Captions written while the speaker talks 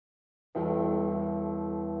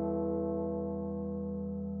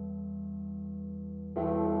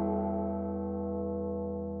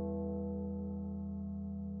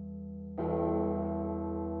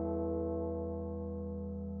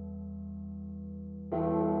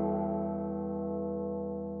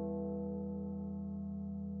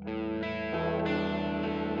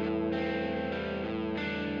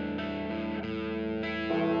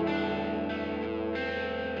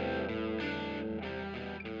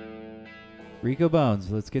Rico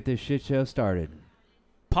Bones, let's get this shit show started.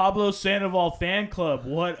 Pablo Sandoval fan club,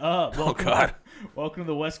 what up? Welcome, God. Welcome to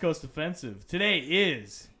the West Coast Offensive. Today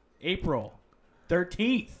is April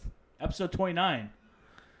 13th, episode 29.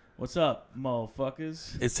 What's up,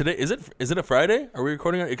 motherfuckers? Is it a Friday? Are we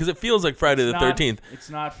recording on it? Because it feels like Friday the 13th.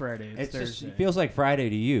 It's not Friday. It's Thursday. It feels like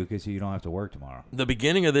Friday to you because you don't have to work tomorrow. The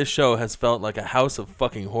beginning of this show has felt like a house of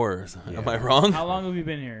fucking horrors. Yeah. Am I wrong? How long have we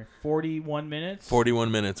been here? 41 minutes?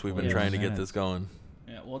 41 minutes we've been trying to get this going.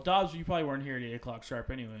 Yeah, well, Dobbs, you probably weren't here at 8 o'clock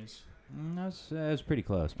sharp anyways. That was pretty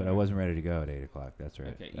close, but I wasn't ready to go at 8 o'clock. That's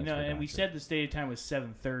right. Okay, and we said the stated time was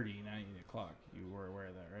 7:30, not 8 o'clock. You were aware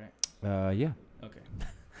of that, right? Yeah. Okay.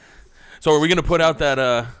 So are we going to put out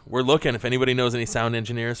that we're looking if anybody knows any sound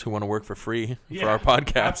engineers who want to work for free for our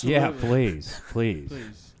podcast? Absolutely. Yeah,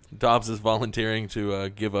 please. Dobbs is volunteering to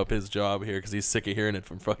give up his job here because he's sick of hearing it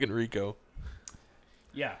from fucking Rico.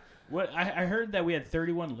 Yeah. What I heard that we had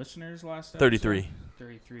 31 listeners last time. 33.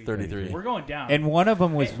 33. We're going down. And one of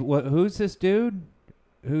them was, who's this dude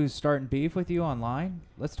who's starting beef with you online?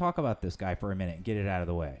 Let's talk about this guy for a minute and get it out of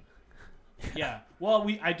the way. Yeah. Well,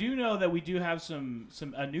 I do know that we do have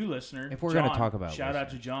a new listener. If we're going to talk about shout out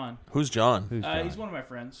to John. Who's John? He's one of my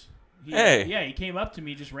friends. Hey. He came up to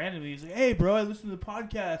me just randomly. He's like, "Hey, bro, I listened to the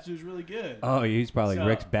podcast. It was really good." Oh, he's probably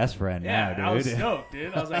Rick's best friend now, dude. I was stoked,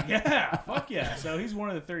 dude. I was like, "Yeah, fuck yeah!" So he's one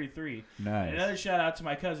of the 33. Nice. And another shout out to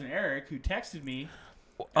my cousin Eric, who texted me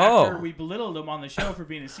after we belittled him on the show for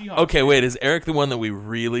being a Seahawks. Okay, wait. Is Eric the one that we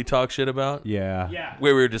really talk shit about? Yeah.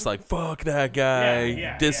 Where we were just like, fuck that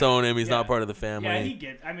guy. Disown him. He's not part of the family.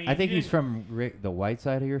 Yeah, I think he's from Rick, the white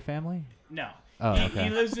side of your family? No. Oh, okay. He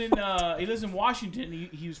lives in Washington.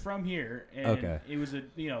 He was from here, and it was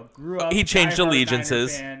grew up. He changed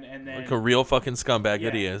allegiances, fan, and then, like a real fucking scumbag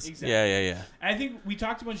that he is. Exactly. Yeah. I think we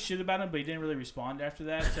talked a bunch of shit about him, but he didn't really respond after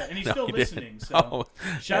that. So, and he's still listening. So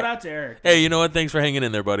shout out to Eric. Hey, you know what? Thanks for hanging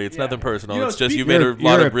in there, buddy. It's nothing personal. It's just you made a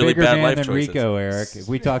lot of really bad life choices. Rico, Eric. If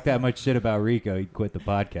we talk that much shit about Rico, he'd quit the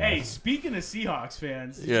podcast. Hey, speaking of Seahawks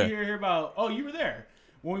fans, did you hear about? Oh, you were there.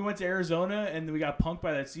 When we went to Arizona and we got punked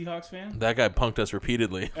by that Seahawks fan? That guy punked us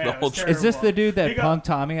repeatedly. Yeah, the whole trip. Is this the dude that punked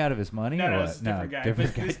Tommy out of his money? No, it's a different guy.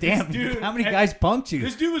 Different guy. Damn, dude, how many guys punked you?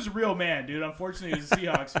 This dude was a real man, dude. Unfortunately, he was a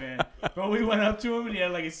Seahawks fan. But we went up to him and he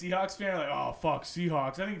had like a Seahawks fan. Like, oh, fuck,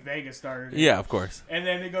 Seahawks. I think Vegas started it. Yeah, of course. And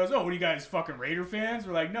then he goes, oh, what are you guys, fucking Raider fans?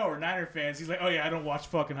 We're like, no, we're Niner fans. He's like, oh, yeah, I don't watch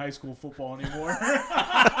fucking high school football anymore.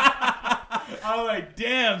 I was like,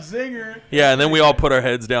 damn, zinger. Yeah, and then we all put our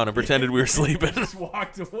heads down and pretended we were sleeping. Just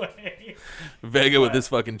walked away. Vega with his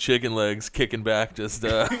fucking chicken legs kicking back, just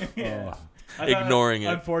ignoring it.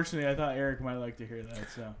 Unfortunately, I thought Eric might like to hear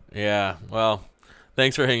that. So yeah, well,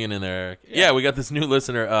 thanks for hanging in there, Eric. Yeah, we got this new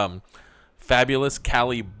listener, Fabulous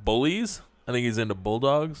Cali Bullies. I think he's into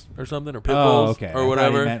bulldogs or something, or pit bulls, or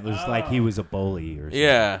whatever. I thought he meant like he was a bully or something.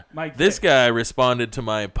 Yeah. This guy responded to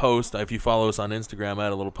my post. If you follow us on Instagram, I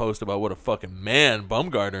had a little post about what a fucking man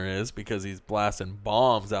Bumgarner is because he's blasting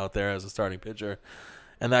bombs out there as a starting pitcher.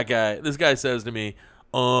 And this guy says to me,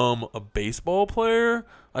 a baseball player?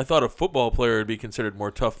 I thought a football player would be considered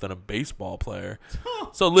more tough than a baseball player.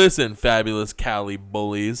 So listen, Fabulous Cali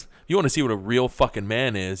Bullies. You want to see what a real fucking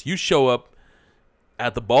man is? You show up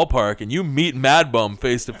at the ballpark and you meet Mad Bum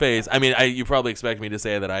face to face. I mean, you probably expect me to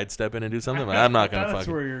say that I'd step in and do something, but I'm not going to fucking. That's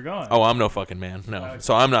where you're going. Oh, I'm no fucking man. No.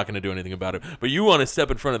 So I'm not going to do anything about it. But you want to step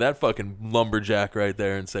in front of that fucking lumberjack right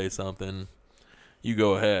there and say something, you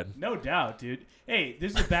go ahead. No doubt, dude. Hey,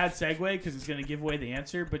 this is a bad segue because it's going to give away the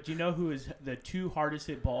answer, but do you know who is the two hardest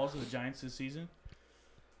hit balls of the Giants this season?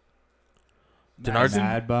 Madison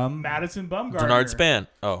Bumgarner. Denard Span.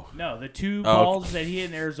 Oh. No, the two balls that he hit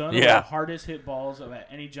in Arizona were the hardest hit balls of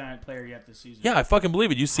any Giant player yet this season. Yeah, I fucking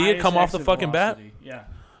believe it. You see it come off the fucking velocity. Bat?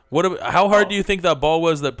 Yeah. How hard do you think that ball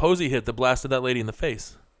was that Posey hit that blasted that lady in the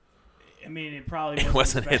face? I mean, it probably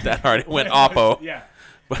wasn't hit that hard. It went oppo. Yeah.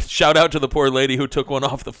 But shout out to the poor lady who took one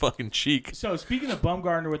off the fucking cheek. So speaking of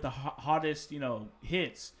Bumgarner with the hottest,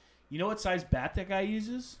 hits, you know what size bat that guy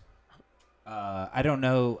uses? I don't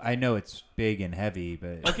know. I know it's big and heavy,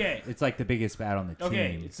 but it's like the biggest bat on the team.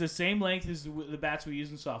 Okay, it's the same length as the bats we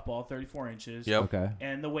use in softball, 34 inches. Yep. Okay.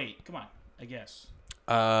 And the weight, come on, I guess.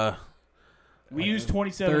 We use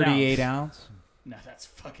 27 38 ounce. No, that's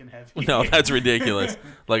fucking heavy. No, that's ridiculous.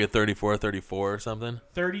 Like a 34 or something.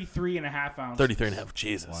 33 and a half ounces. 33 and a half.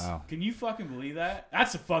 Jesus. Wow. Can you fucking believe that?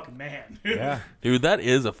 That's a fucking man. Yeah. Dude, that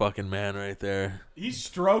is a fucking man right there. He's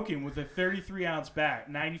stroking with a 33-ounce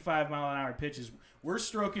bat, 95-mile-an-hour pitches. We're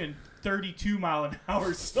stroking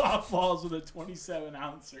 32-mile-an-hour softballs with a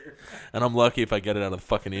 27-ouncer. And I'm lucky if I get it out of the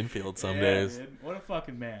fucking infield some days. Dude. What a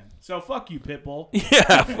fucking man. So fuck you, Pitbull.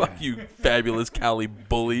 Yeah, fuck you, fabulous Cali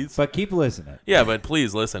bullies. But keep listening. Yeah, but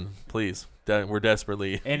please listen. Please. We're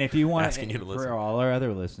desperately And if you want asking you to listen. for all our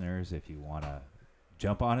other listeners, if you want to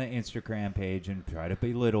jump on an Instagram page and try to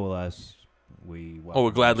belittle us,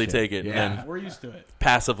 we'll gladly take it. Yeah. And We're used to it.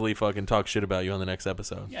 passively fucking talk shit about you on the next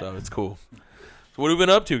episode. Yeah. So it's cool. So what have we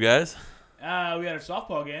been up to, guys? We had a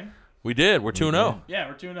softball game. We did. We're 2-0. Yeah,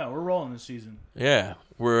 we're 2-0. We're rolling this season. Yeah.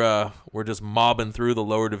 We're just mobbing through the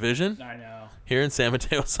lower division I know. here in San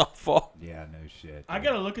Mateo softball. Yeah, no shit. I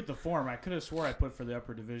got to look at the form. I could have swore I put for the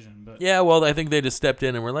upper division, but Yeah, well, I think they just stepped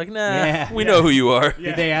in and were like, nah, Yeah. we know who you are. Yeah.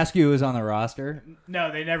 Did they ask you who was on the roster?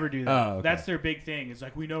 No, they never do that. Oh, okay. That's their big thing. It's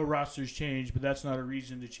like, we know rosters change, but that's not a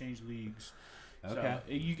reason to change leagues. Okay. So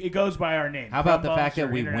it goes by our name. How about the Crumb fact bumps that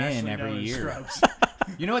are we win internationally every known as year? scrubs.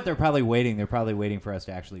 You know what they're probably waiting? They're probably waiting for us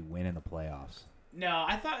to actually win in the playoffs. No,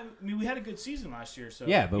 I mean, we had a good season last year. So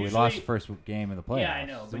Yeah, but we usually- lost the first game of the playoffs. Yeah, I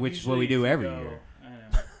know. But which is what we usually do if every you go- year. I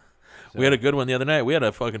know. We had a good one the other night. We had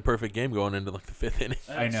a fucking perfect game going into like the 5th inning.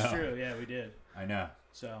 That's know. true. Yeah, we did. I know.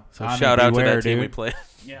 So, So Tommy, shout out to beware, that team we dude. played.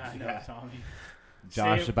 yeah, I know, Yeah. Tommy.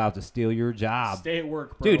 Josh Stay- about to steal your job. Stay at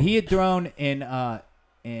work, bro. Dude, he had thrown in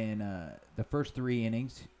the first 3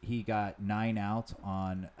 innings. He got 9 outs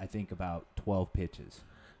on I think about 12 pitches.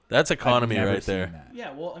 That's economy I've never right seen there. that.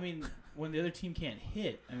 Yeah, well, I mean, when the other team can't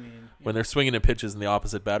hit, I mean, When they're swinging at pitches in the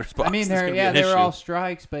opposite batter's box. I mean, it's gonna be they an were issue. all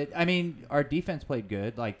strikes, but I mean, our defense played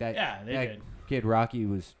good. Like that. Yeah, they that did. Kid Rocky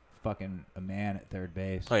was fucking a man at third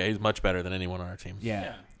base. Oh yeah, he's much better than anyone on our team. Yeah.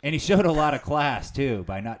 Yeah. And he showed a lot of class too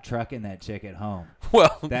by not trucking that chick at home.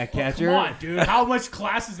 Well, That Well, catcher. come on, dude. How much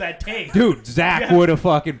class does that take? Dude, Zach Yeah. would have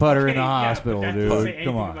fucking put her in the Okay, yeah, but hospital, that doesn't say dude. anything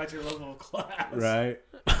Come on. about your level of class. Right.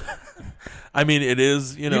 I mean, it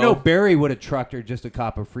is, You know, Barry would have trucked her just to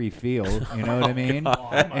cop a free field. You know what I mean? Oh,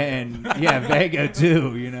 I might And yeah, Vega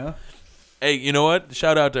too. You know. Hey, you know what?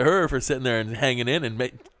 Shout out to her for sitting there and hanging in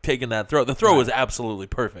and taking that throw. The throw was absolutely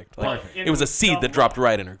perfect. Like, Perfect. it was a seed dumb that dropped luck.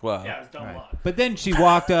 right in her glove. Yeah, it was dumb Right. luck. But then she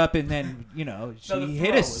walked up and then she the hit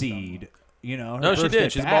throw a was seed. You know, her No, she first did.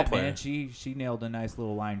 at She's a bat, ball player. Man, she nailed a nice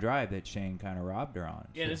little line drive that Shane kind of robbed her on.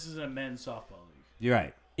 Yeah, So- this is a men's softball league. You're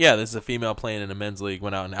right. Yeah, this is a female playing in a men's league.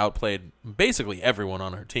 Went out and outplayed basically everyone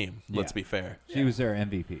on her team. Let's Yeah. be fair. She was their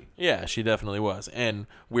MVP. Yeah, she definitely was. And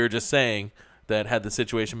we're just saying that had the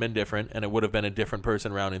situation been different and it would have been a different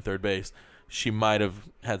person rounding third base, she might have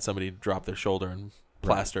had somebody drop their shoulder and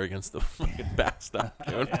plaster against the fucking backstop,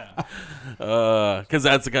 dude. Yeah. Because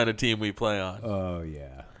that's the kind of team we play on. Oh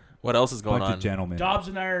yeah. What else is going Bunch on? of gentlemen. Dobbs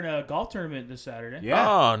and I are in a golf tournament this Saturday. Yeah.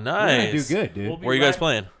 Oh, We're nice. gonna do good, dude. We'll be Where are you guys ri-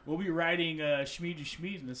 playing? We'll be riding Schmeed to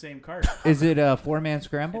Schmeed in the same cart. Is it a 4-man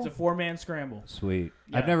scramble? It's a 4-man scramble. Sweet.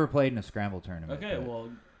 Yeah. I've never played in a scramble tournament. Okay, but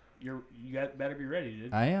well, better be ready,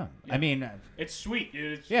 dude. I am. Yeah. I mean, It's sweet,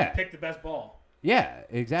 dude. It's Yeah. pick the best ball. yeah,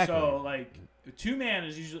 exactly. So like, 2-man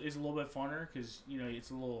is a little bit funner because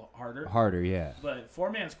it's a little harder. Harder, yeah. But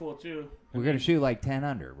 4-man's cool too. We're gonna shoot like 10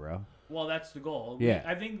 under, bro. Well, that's the goal. Yeah.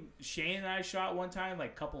 I think Shane and I shot one time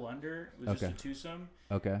like couple under. It was Okay. just a twosome,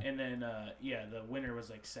 Okay. and then the winner was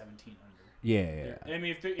like 17 under. Yeah. I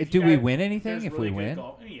mean, if Do you we got- win there's anything if really we good win?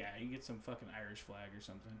 golf- yeah, you get some fucking Irish flag or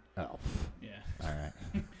something. Oh, Yeah, all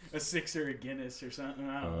right. a 6 or a Guinness or something.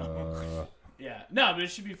 I don't know. Uh, Yeah, no, but it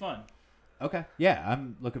should be fun. okay. Yeah,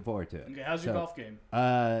 I'm looking forward to it. Okay, how's your So, golf game?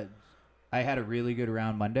 I had a really good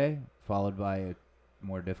round Monday, followed by a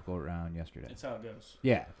more difficult round yesterday. That's how it goes.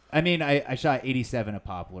 Yeah. I mean, I shot 87 at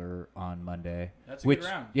Poplar on Monday. That's a which, good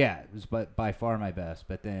round. Yeah, it was by far my best.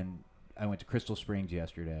 But then I went to Crystal Springs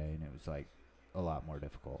yesterday, and it was like a lot more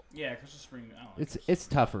difficult. Yeah, Crystal Spring. I don't like It's Crystal. it's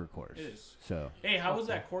tougher course. It is. So Hey, how was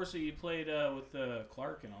that course that you played with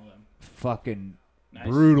Clark and all them? fucking Nice.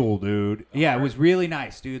 brutal, dude. Yeah, it Alright. was really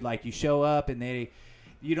nice, dude. Like you show up and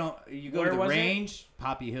you go Where to the was it? range,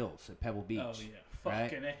 Poppy Hills at Pebble Beach. Oh yeah, right?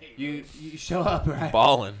 fucking A. You show up right.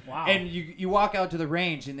 Balling. Wow. And you walk out to the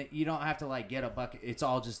range and you don't have to like get a bucket. It's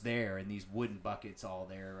all just there, and these wooden buckets all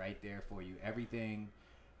there, right there for you. Everything,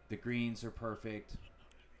 the greens are perfect.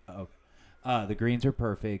 The greens are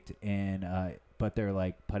perfect, and but they're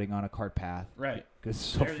like putting on a cart path, Right. Because it's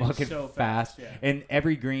so Everything's fucking so fast. fast, yeah. And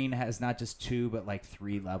every green has not just 2 but like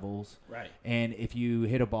 3 levels. Right. And if you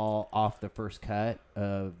hit a ball off the first cut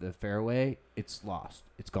of the fairway, it's lost.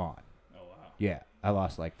 It's gone. Oh wow. Yeah, I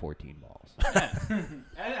lost like 14 balls. That's not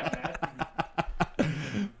bad.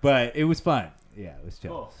 But it was fun. Yeah, it was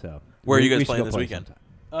chill. Cool. So Where are you guys we should playing go this play weekend?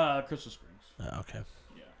 sometime. Crystal Springs. Oh, okay.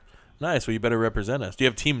 Yeah. Nice. Well, you better represent us. Do you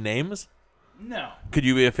have team names? No. Could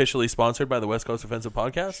you be officially sponsored by the West Coast Offensive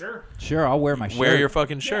Podcast? Sure. Sure, I'll wear my shirt. Wear your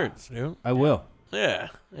fucking shirts, dude. I will. Yeah.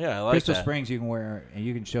 Yeah, I like Crystal that. Springs, you can wear, and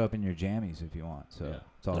you can show up in your jammies if you want. So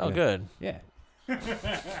it's all Oh, good. Yeah.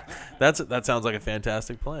 That sounds like a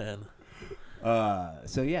fantastic plan.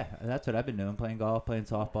 So yeah, that's what I've been doing: playing golf, playing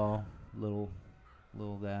softball, little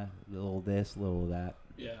that, little this, little that.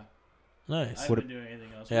 Yeah. Nice. I haven't been doing anything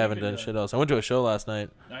else. I haven't done shit else. I went to a show last night.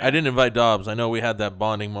 Oh, yeah? I didn't invite Dobbs. I know we had that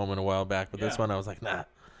bonding moment a while back, but this Yeah. one I was like, nah,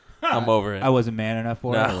 I'm over it. I wasn't man enough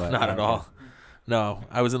for it. or No, what? not at all. No,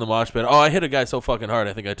 I was in the mosh pit. Oh, I hit a guy so fucking hard,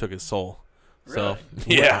 I think I took his soul. So,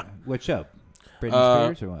 Really? yeah. What show? Britney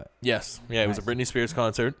Spears or what? Yes. Yeah, it was a Nice. Britney Spears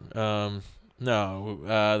concert.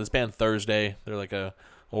 This band Thursday, they're like a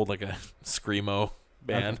screamo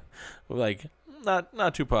band. Like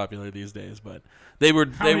not too popular these days, but they were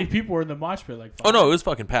How many people were in the mosh pit? Like 5? Oh no, it was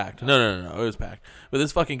fucking packed. No, it was packed. But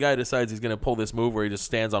this fucking guy decides he's gonna pull this move where he just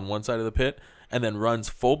stands on one side of the pit and then runs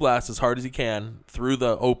full blast as hard as he can through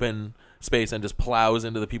the open space and just plows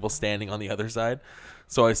into the people standing on the other side.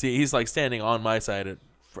 So I see he's like standing on my side,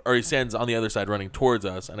 or he stands on the other side running towards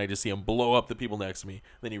us, and I just see him blow up the people next to me.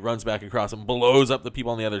 Then he runs back across and blows up the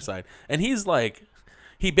people on the other side. And he's like,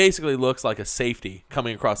 he basically looks like a safety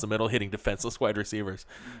coming across the middle, hitting defenseless wide receivers.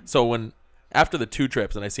 So after the 2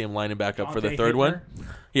 trips, and I see him lining back up for the third one.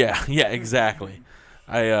 Yeah, exactly.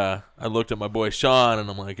 I looked at my boy Sean, and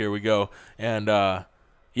I'm like, here we go. And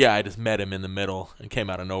I just met him in the middle and came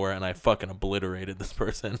out of nowhere, and I fucking obliterated this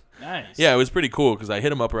person. Nice. Yeah, it was pretty cool because I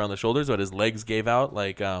hit him up around the shoulders, but his legs gave out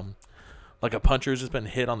like a puncher's just been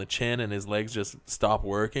hit on the chin, and his legs just stopped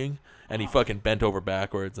working, and he fucking bent over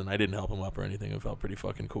backwards, and I didn't help him up or anything. It felt pretty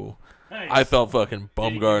fucking cool. Nice. I felt fucking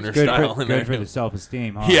Bumgarner Good style for, in there. good for the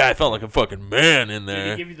self-esteem, huh? Yeah, I felt like a fucking man in Did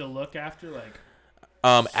there. he give you the look after, like?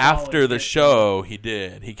 After the hit? show, he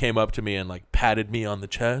did. He came up to me and like patted me on the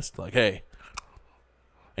chest, like, "Hey."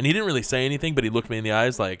 And he didn't really say anything, but he looked me in the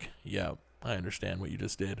eyes, like, "Yeah, I understand what you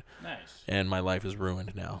just did, Nice. and my life is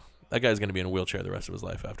ruined now." That guy's gonna be in a wheelchair the rest of his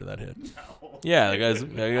life after that hit. No. Yeah, that guy's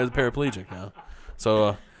paraplegic now.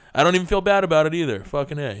 So I don't even feel bad about it either.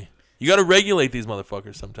 Fucking A. You got to regulate these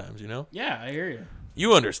motherfuckers sometimes, you know? Yeah, I hear you.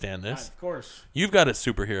 You understand this. Of course. You've got a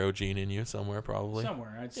superhero gene in you somewhere, probably.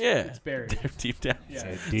 Somewhere. It's buried. Deep down.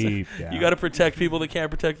 Yeah. Deep down. You got to protect people that can't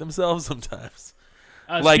protect themselves sometimes.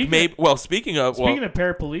 Speaking Speaking of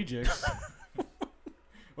paraplegics,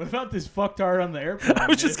 what about this fucktard on the airplane? I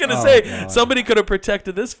was just going to Oh, say, God. somebody could have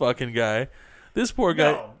protected this fucking guy. This poor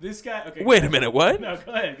guy. No, this guy. Okay. Wait a minute, what? No,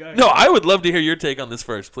 go ahead. No, I would love to hear your take on this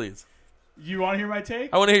first, please. You want to hear my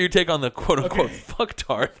take? I want to hear your take on the quote-unquote Okay.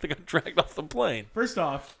 fucktard that got dragged off the plane. First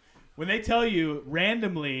off, when they tell you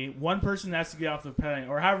randomly one person has to get off the plane,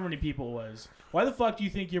 or however many people it was, why the fuck do you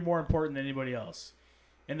think you're more important than anybody else?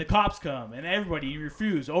 And the cops come, and everybody, you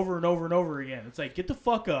refuse over and over and over again. It's like, get the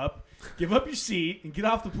fuck up, give up your seat, and get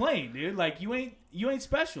off the plane, dude. Like, you ain't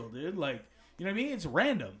special, dude. Like, you know what I mean? It's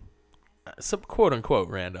random. Some quote-unquote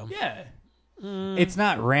random. Yeah. It's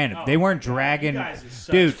not random. Oh, they weren't God, dragging. you guys are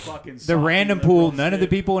such Dude, fucking the soft random liberals, pool, none of the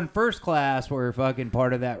dude. people in first class were fucking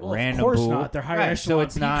part of that Well, of random course pool. not. They're higher Right, so echelon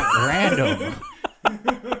it's not random.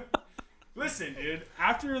 Listen, dude,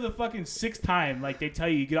 after the fucking 6th time, like, they tell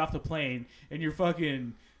you get off the plane and you're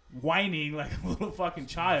fucking whining like a little fucking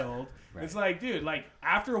child. Right. It's like, dude, like,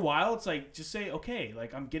 after a while, it's like, just say, okay,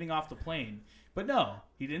 like, I'm getting off the plane. But no,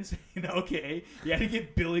 he didn't say okay. He had to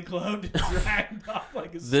get billy clubbed and dragged off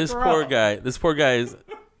like a This straw. This poor guy is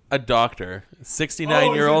a doctor,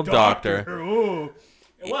 69-year-old he's a doctor. Ooh.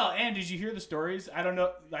 Well, and did you hear the stories? I don't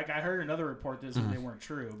know. Like, I heard another report this, and they weren't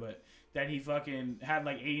true, but that he fucking had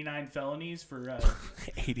like 89 felonies for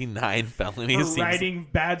 89 felonies. for writing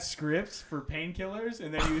bad scripts for painkillers,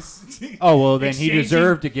 and then he was Oh, well, then he exchanging-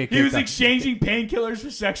 deserved to get He was kicked off. exchanging painkillers for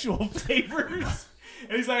sexual favors.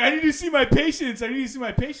 And he's like, I need to see my patients.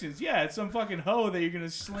 Yeah, it's some fucking hoe that you're going to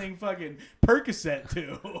sling fucking Percocet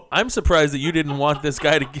to. I'm surprised that you didn't want this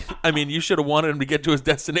guy to get, I mean, you should have wanted him to get to his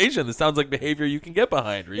destination. This sounds like behavior you can get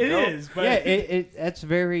behind, Rico. It is, but Yeah, that's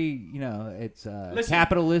very, it's Listen.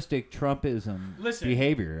 capitalistic Trumpism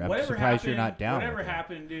behavior. I'm whatever surprised you're happened- not down Whatever with that.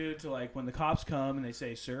 happened, dude, to like when the cops come and they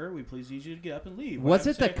say, "Sir, we please need you to get up and leave." Was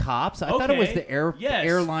it the Say, cops? I thought it was "Okay, the yes, I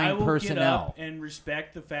airline will personnel. Get up and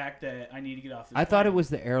respect the fact that I need to get off this I thought plane." it was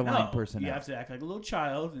the airline No, personnel. You have to act like a little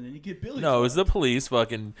child, and then you get Billy. No, it was the clubbed. police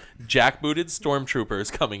fucking jackbooted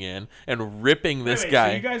stormtroopers coming in and ripping this Wait, guy.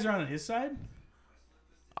 So you guys are on his side?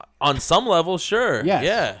 On some level, sure. Yes,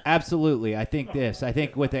 Yeah. absolutely. I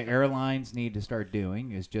think what the airlines need to start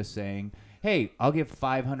doing is just saying, hey, I'll give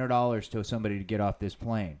 $500 to somebody to get off this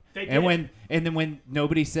plane. And then when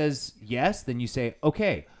nobody says yes, then you say,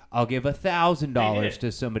 okay, I'll give $1,000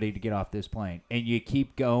 to somebody to get off this plane. And you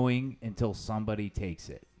keep going until somebody takes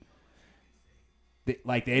it.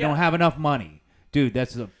 They don't have enough money. Dude,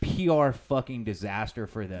 that's a PR fucking disaster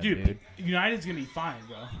for them, dude. United's going to be fine,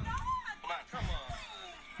 bro.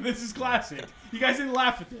 This is classic. You guys didn't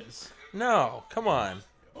laugh at this. No, come on.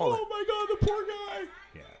 Hold on. My God, the poor guy.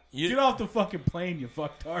 Yeah. Get off the fucking plane, you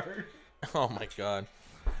fucktard. Oh, my God.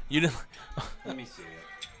 You didn't... Let me see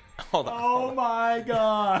it. Hold on. Oh, my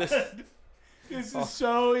God. This is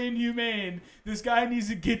so inhumane. This guy needs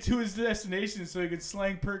to get to his destination so he can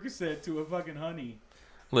slang Percocet to a fucking honey.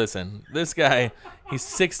 Listen, this guy, he's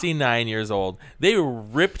 69 years old. They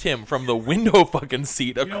ripped him from the window fucking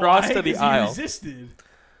seat across to the aisle. He resisted.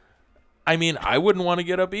 I mean, I wouldn't want to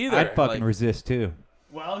get up either. I'd fucking resist too.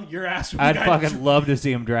 Well, your ass would I'd fucking love to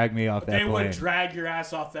see him drag me off that plane. They would drag your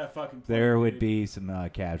ass off that fucking plane. There would be some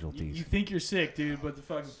casualties. You think you're sick, dude, but the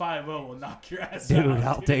fucking 5-0 will knock your ass dude, out.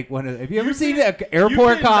 I'll take one of them. Have you ever seen an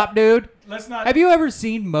airport cop, dude? Let's not. Have you ever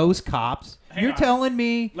seen most cops? You're telling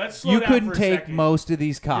me you couldn't take most of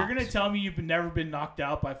these cops. You're going to tell me you've never been knocked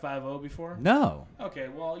out by 5-0 before? No. Okay,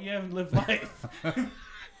 well, you haven't lived life.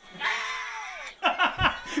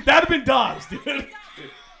 That'd have been Dobbs, dude.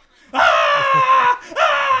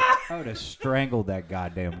 I would have strangled that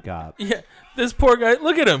goddamn cop. Yeah, this poor guy.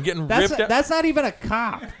 Look at him getting ripped out. That's not even a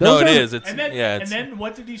cop. No, it is. It's and then, yeah. And then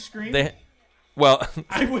what did he scream? Well,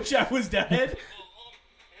 I wish I was dead.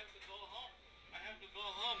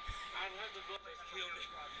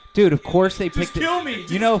 Dude, of course they picked it. Kill me.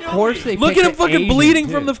 Of course they look picked at him fucking bleeding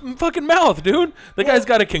too. from the fucking mouth, dude. The guy's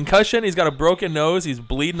got a concussion. He's got a broken nose. He's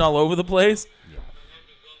bleeding all over the place.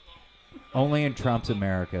 Only in Trump's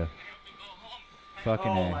America.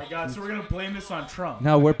 Fucking oh my God! So we're gonna blame this on Trump?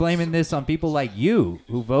 No, we're blaming this on people like you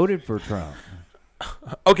who voted for Trump.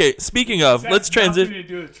 Okay, speaking of, let's transition. Nothing to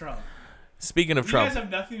do with Trump. Speaking of Trump, you guys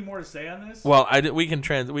have nothing more to say on this? Well, we can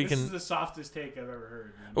This is the softest take I've ever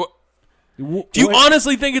heard. Do you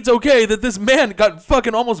honestly think it's okay that this man got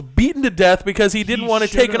fucking almost beaten to death because he didn't want to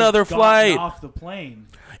take another flight? Off the plane.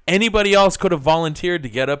 Anybody else could have volunteered to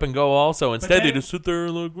get up and go also. Instead, they just sit there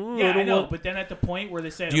like, I know. But then at the point where they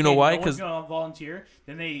said, do you know why? Because no one's going to volunteer,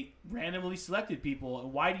 then they randomly selected people.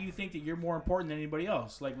 Why do you think that you're more important than anybody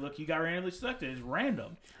else? Like, look, you got randomly selected. It's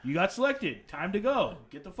random. You got selected. Time to go.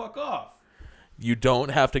 Get the fuck off. You don't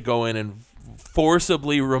have to go in and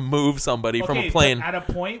forcibly remove somebody from a plane. But at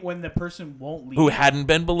a point when the person won't leave. Who hadn't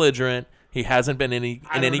been belligerent. He hasn't been in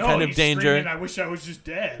any kind of danger. I wish I was just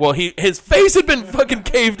dead. Well, his face had been fucking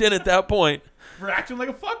caved in at that point. For acting like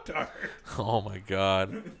a fucktard. Oh my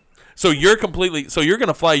God. So you're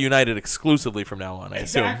gonna fly United exclusively from now on, I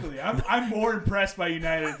assume. Exactly. I'm more impressed by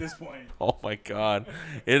United at this point. Oh my God.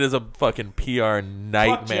 It is a fucking PR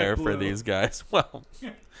nightmare for these guys. Well,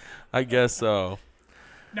 I guess so.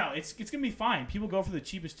 No, it's gonna be fine. People go for the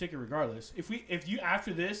cheapest ticket regardless. If you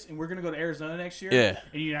after this and we're gonna go to Arizona next year,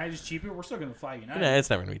 and United is cheaper, we're still gonna fly United. Yeah, it's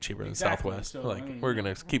never gonna be cheaper than Southwest. So, we're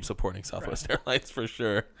gonna keep supporting Southwest Airlines for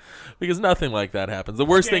sure, because nothing like that happens. The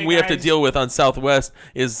worst thing we have to deal with on Southwest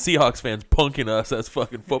is Seahawks fans punking us as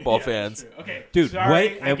fucking football fans. Okay, dude. Sorry,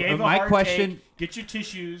 wait, I gave my a hard question. Take. Get your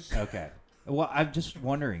tissues. Okay. Well, I'm just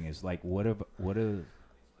wondering is like what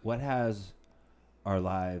has our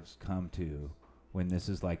lives come to when this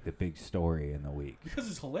is like the big story in the week? Because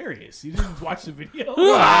it's hilarious. You didn't watch the video.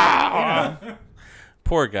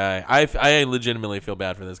 Poor guy. I legitimately feel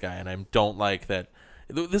bad for this guy, and I don't like that.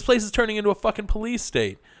 This place is turning into a fucking police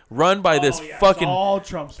state run by this fucking. It's all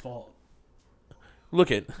Trump's fault.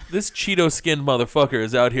 Look at this Cheeto-skinned motherfucker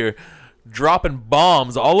is out here dropping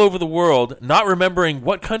bombs all over the world, not remembering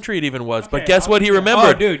what country it even was. But guess what he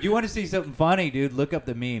remembered? Oh, dude, you want to see something funny, dude? Look up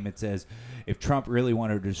the meme. It says, if Trump really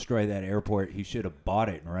wanted to destroy that airport, he should have bought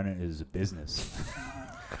it and run it as a business.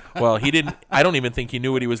 Well, he didn't. I don't even think he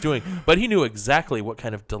knew what he was doing, but he knew exactly what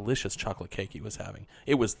kind of delicious chocolate cake he was having.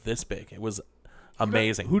 It was this big. It was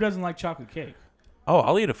amazing. Who doesn't like chocolate cake? Oh,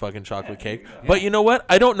 I'll eat a fucking chocolate cake. Yeah. But you know what?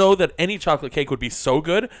 I don't know that any chocolate cake would be so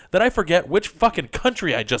good that I forget which fucking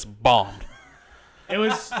country I just bombed. It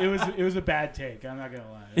was a bad take. I'm not gonna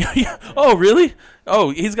lie. Yeah. Oh, really?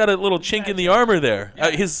 Oh, he's got a little chink in the armor there.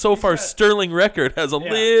 Yeah. His sterling record has a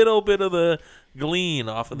little bit of the gleam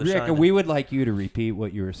off of the shine. We would like you to repeat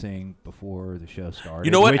what you were saying before the show started.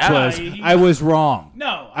 You know what? Which was, I was wrong.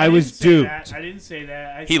 No, I was duped. I didn't say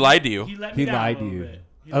that. He lied to you. He let me down a little bit.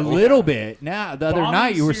 A little bit. Now, the other Bombing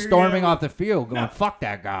night, you were Syria storming was- off the field going, No. fuck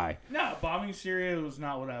that guy. No, bombing Syria was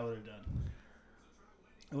not what I would have done.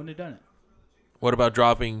 I wouldn't have done it. What about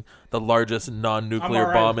dropping the largest non-nuclear I'm all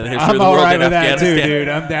right bomb in with the that. history of I'm the all world right in with that, too, Afghanistan? dude.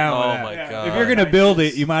 I'm down with Oh that. my Yeah. god! If you're going to build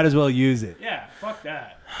it, you might as well use it. Yeah, fuck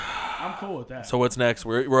that. I'm cool with that. So what's next?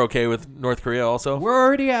 We're okay with North Korea also? We're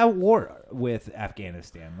already at war with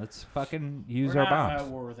Afghanistan. Let's fucking use We're our not at bombs.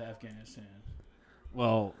 war with Afghanistan.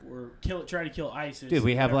 Well, We're trying to kill ISIS. dude,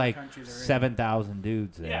 we in have whatever like country they're in. 7,000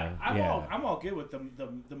 dudes there. Yeah, I'm all good with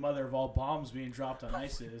the mother of all bombs being dropped on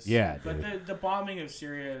ISIS. Yeah, but dude. the bombing of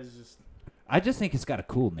Syria is just I just think it's got a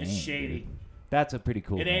cool name. it's shady. Dude. That's a pretty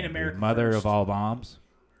cool It name. ain't dude. America Mother first. of all bombs.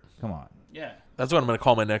 Come on. Yeah. That's what I'm going to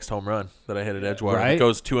call my next home run that I hit at Edgewater. Right? It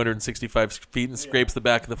goes 265 feet and scrapes the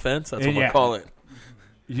back of the fence. That's what I'm going Yeah. to call it.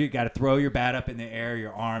 You got to throw your bat up in the air,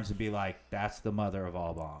 your arms, and be like, "That's the mother of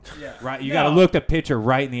all bombs." Yeah. Right. You No. got to look the pitcher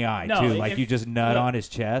right in the eye No, too, like if- you just nut look- on his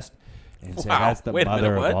chest and say, Wow. "That's the Wait a minute,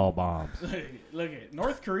 mother what? of all bombs." Look at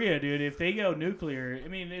North Korea, dude. If they go nuclear, I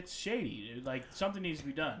mean, it's shady, dude. Like something needs to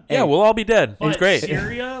be done. Yeah, we'll all be dead. But It's great.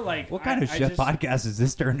 Syria, like, What kind of I shit just- podcast is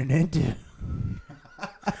this turning into?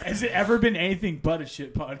 Has it ever been anything but a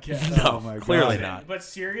shit podcast? No, Oh my God. clearly not. But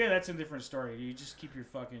Syria, that's a different story. You just keep your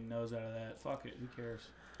fucking nose out of that. Fuck it. Who cares?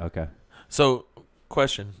 Okay. So,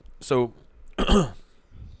 question. So,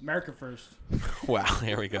 America first. wow,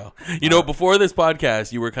 here we go. You know, before this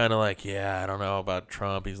podcast, you were kind of like, yeah, I don't know about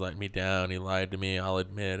Trump. He's letting me down. He lied to me. I'll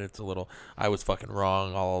admit it's a little, I was fucking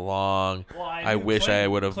wrong all along. Well, I knew wish I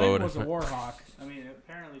would have Clinton voted was a for- war hawk. I mean,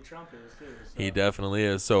 apparently Trump is too. So. He definitely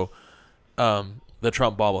is. So, the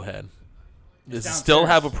Trump bobblehead. Does it downstairs. still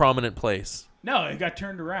have a prominent place? No, it got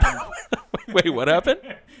turned around. Wait, what happened?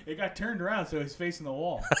 It got turned around, so he's facing the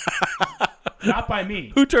wall. Not by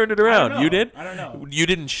me. Who turned it I around? don't know. You did? I don't know. You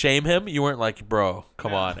didn't shame him? You weren't like, bro,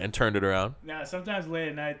 come No. on, and turned it around? Now, sometimes late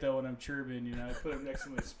at night, though, when I'm chirping, I put him next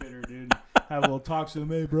to my spitter, dude. Have a little talks with him,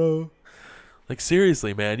 hey, bro. Like,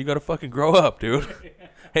 seriously, man, you got to fucking grow up, dude.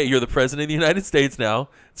 Hey, you're the president of the United States now.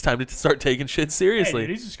 It's time to start taking shit Hey, seriously.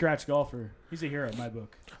 dude, he's a scratch golfer. He's a hero in my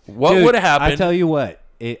book. What Dude, would have happened? I tell you what.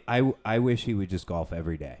 I wish he would just golf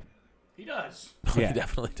every day. He does. He Yeah.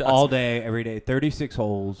 definitely does. All day, every day. 36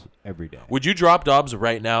 holes every day. Would you drop Dobbs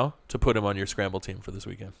right now to put him on your scramble team for this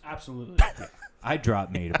weekend? Absolutely. I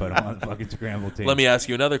dropped me to put him on the fucking scramble team. Let me ask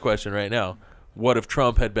you another question right now. What if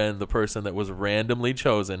Trump had been the person that was randomly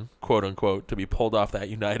chosen, quote unquote, to be pulled off that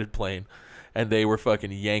United plane, and they were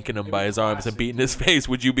fucking yanking him by his arms and classic, beating his face?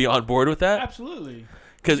 Would you be on board with that? Absolutely.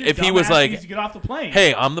 Because Dude, if he was dumbass like, needs to get off the plane.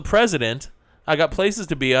 hey, I'm the president. I got places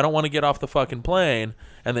to be. I don't want to get off the fucking plane.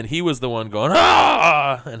 And then he was the one going,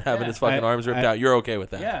 ah, and having Yeah. his fucking arms ripped out. You're okay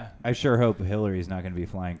with that? Yeah. I sure hope Hillary's not going to be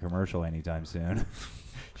flying commercial anytime soon.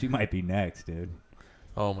 She might be next, dude.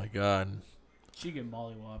 Oh, my God. She get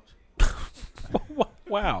mollywopped.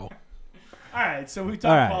 Wow. All right, so we talked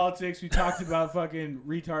All right. politics. We talked about fucking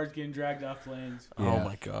retards getting dragged off planes. Oh, Yeah.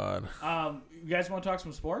 my God. You guys want to talk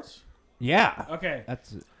some sports? Yeah. Okay,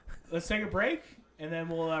 That's let's take a break, and then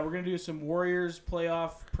we're gonna do some Warriors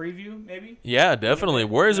playoff preview, maybe. Yeah, definitely.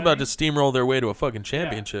 Warriors Yeah. about to steamroll their way to a fucking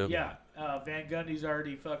championship. Yeah. Van Gundy's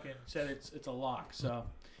already fucking said it's a lock. So,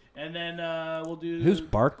 and then we'll do who's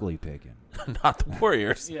Barkley picking? Not the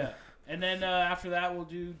Warriors. yeah, and then after that we'll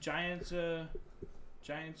do Giants.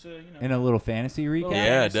 In a little fantasy recap.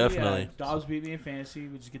 Yeah, definitely. Dobbs beat me in fantasy.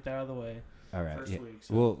 We just get that out of the way. All right. First Yeah. week,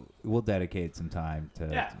 so. We'll dedicate some time to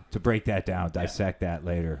Yeah. to break that down, dissect that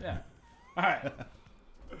later. Yeah. All right. Late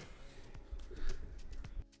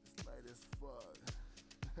as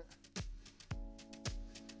fuck.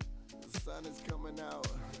 The sun is coming out.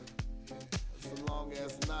 It's a long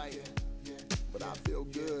ass night, but I feel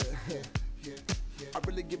good. I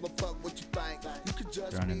really give a fuck what you think. You could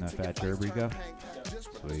judge Running me that till your fat face Cherby turn go? pink.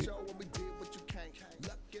 Just for the Sweet. show when we did what you can't.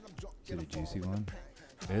 Look, and I'm drunk, Is it and a I'm juicy falling one?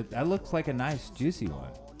 with the pain. That looks like a nice juicy one.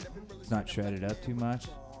 It's not shredded up too much.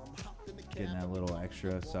 Getting that little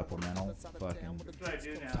extra supplemental fucking That's what I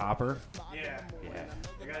do now. topper. Yeah. Yeah.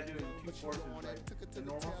 I gotta do it in 2 portions, like the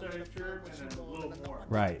normal size shirt and then a little more.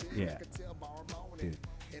 Right. Yeah. Dude.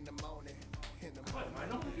 I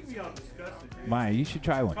don't think we all discussed it, dude. Maya, you should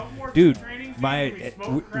try one. Couple more Dude, training Maya, things, we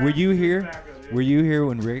smoke were crack you and here? tobacco, dude. Were you here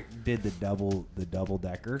when Rick did the double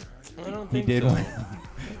decker? I don't He think did so. one.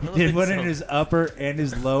 don't Did think one so. in his upper and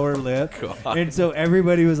his lower lip, God. and so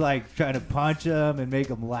everybody was like trying to punch him and make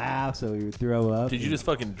him laugh, so he would throw up. Did you just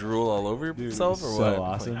fucking drool all over yourself or so what?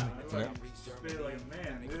 awesome, Spit like a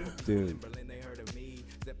man, dude. dude.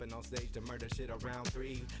 stage to murder shit around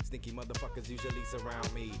 3. Sneaky motherfuckers usually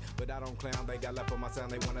surround me, but I don't clown. They got left on my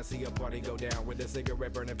sound. They wanna see a party go down with a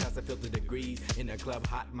cigarette burning past the filter degrees. In the club,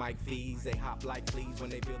 hot mic fees. They hop like fleas when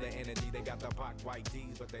they feel the energy. They got the pot white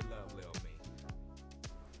tees, but they love Lil Me.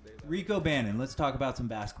 Rico Bannon. Let's talk about some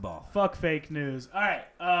basketball. Fuck fake news. All right,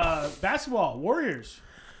 basketball. Warriors.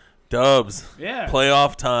 Dubs. Yeah.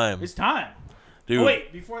 Playoff time. It's time. Dude. Oh,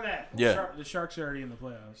 wait, before that. Yeah. The Sharks are already in the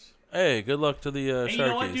playoffs. Hey, good luck to the Hey, you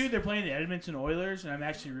know what, Sharkies. dude? They're playing the Edmonton Oilers, and I'm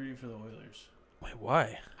actually rooting for the Oilers. Wait,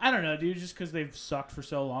 why? I don't know, dude. Just because they've sucked for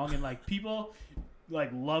so long, and like people like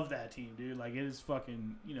love that team, dude. Like it is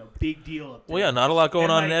fucking big deal up there. Well, yeah, not a lot going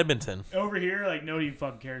And, on in like, Edmonton. Over here, like nobody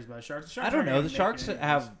fucking cares about the Sharks. The Sharks I don't aren't know. gonna The make Sharks it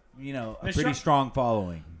have, anyways. a The pretty strong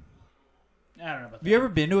following. I don't know about that. Have you ever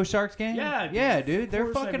been to a Sharks game? Yeah, Yeah, dude. Of They're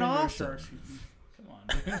course I've fucking been to a awesome. Sharks game. Come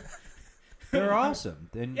on, dude. They're awesome.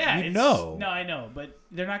 And Yeah, you it's- know. No, I know, but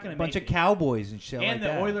they're not going A to bunch make of it. cowboys and shit like And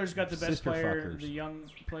that. the Oilers got the best Sister player, fuckers. the young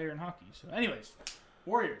player in hockey. So, anyways,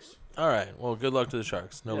 Warriors. All right. Well, good luck to the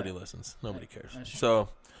Sharks. Nobody Yeah. listens. Nobody cares. That's true. So,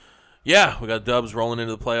 yeah, we got Dubs rolling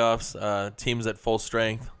into the playoffs. Teams at full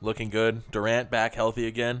strength, looking good. Durant back healthy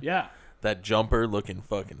again. Yeah. That jumper looking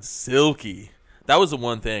fucking silky. That was the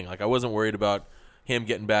one thing. Like, I wasn't worried about him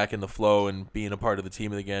getting back in the flow and being a part of the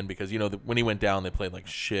team again because, when he went down, they played like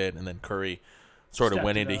shit. And then Curry sort of Stepped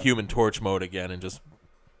went it into up. human torch mode again and just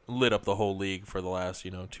lit up the whole league for the last,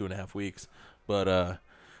 2.5 weeks. But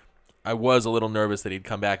I was a little nervous that he'd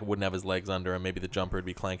come back and wouldn't have his legs under him. Maybe the jumper would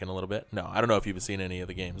be clanking a little bit. No, I don't know if you've seen any of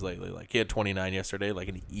the games lately. Like, he had 29 yesterday, like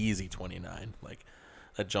an easy 29. Like,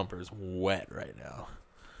 that jumper is wet right now.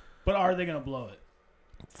 But are they going to blow it?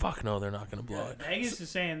 Fuck no, they're not going to blow it. Vegas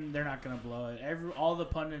is saying they're not going to blow it. All the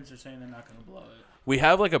pundits are saying they're not going to blow it. We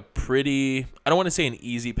have like a pretty, I don't want to say an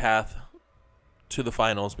easy path to the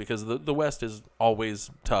finals because the West is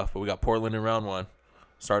always tough, but we got Portland in round 1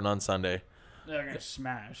 starting on Sunday. They're going to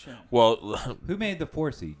smash. Yeah. Well, Who made the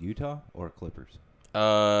 4 seed? Utah or Clippers?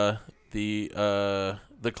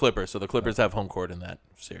 the Clippers. So the Clippers have home court in that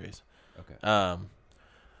series. Okay.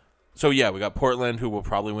 So yeah, we got Portland, who will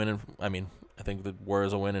probably win. I think the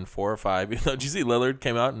Warriors will win in 4 or 5. Did you see Lillard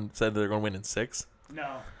came out and said they're going to win in 6?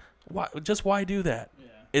 No. Why do that? Yeah.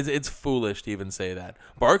 It's foolish to even say that.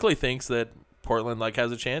 Barkley thinks that Portland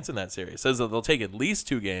has a chance in that series. Says that they'll take at least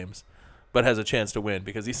 2 games, but has a chance to win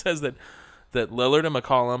because he says that Lillard and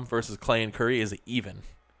McCollum versus Clay and Curry is even,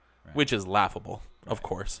 Right. which is laughable, of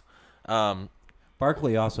course.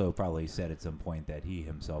 Barkley also probably said at some point that he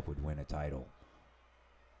himself would win a title.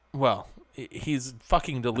 Well, he's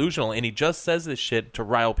fucking delusional, and he just says this shit to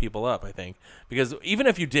rile people up, I think. Because even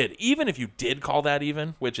if you did call that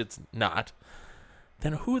even, which it's not,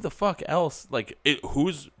 then who the fuck else,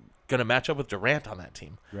 who's going to match up with Durant on that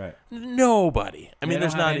team? Right. Nobody.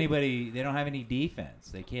 There's not anybody. They don't have any defense.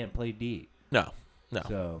 They can't play deep. No.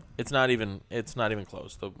 So It's not even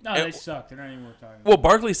close. They suck. They're not even worth talking about. Well,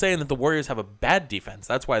 Barkley's saying that the Warriors have a bad defense.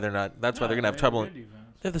 That's why they're not. That's why they're gonna have trouble. Good defense.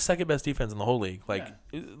 They have the second best defense in the whole league.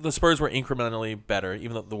 The Spurs were incrementally better,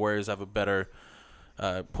 even though the Warriors have a better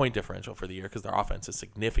point differential for the year because their offense is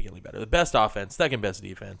significantly better. The best offense, second best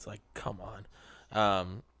defense. Like, come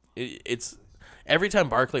on. It's every time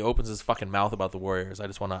Barkley opens his fucking mouth about the Warriors, I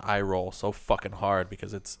just want to eye roll so fucking hard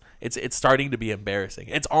because it's starting to be embarrassing.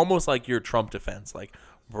 It's almost like your Trump defense. Like,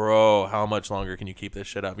 bro, how much longer can you keep this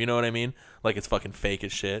shit up? You know what I mean? Like, it's fucking fake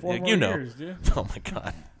as shit. 4 Like, more you know. years, dude. Oh my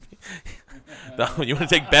god. You want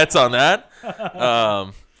to take bets on that?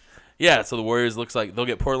 Yeah, so the Warriors looks like they'll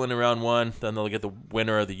get Portland in round 1, then they'll get the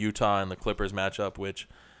winner of the Utah and the Clippers matchup, which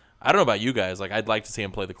I don't know about you guys. Like, I'd like to see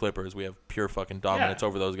them play the Clippers. We have pure fucking dominance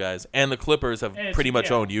over those guys. And the Clippers have pretty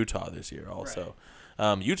much owned Utah this year also.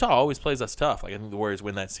 Right. Utah always plays us tough. Like, I think the Warriors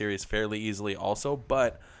win that series fairly easily also,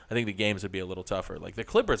 but I think the games would be a little tougher. Like, the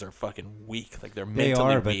Clippers are fucking weak. Like, they're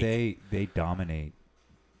mentally weak. But they dominate.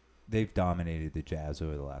 They've dominated the Jazz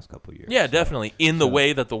over the last couple of years. Yeah, definitely. In the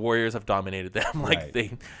way that the Warriors have dominated them. Like,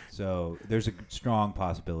 right. So there's a strong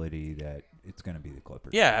possibility that it's going to be the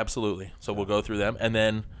Clippers. Yeah, absolutely. So we'll go through them. And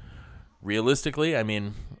then, realistically,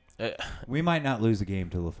 we might not lose the game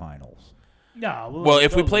till the finals. No. Well,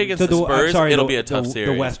 if we play against the Spurs, it'll be a tough series.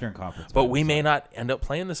 The Western Conference. But we may not end up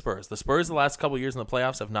playing the Spurs. The Spurs the last couple of years in the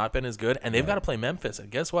playoffs have not been as good, and they've got to play Memphis.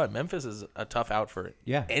 And guess what? Memphis is a tough out for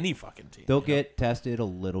any fucking team. They'll get tested a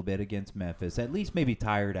little bit against Memphis. At least maybe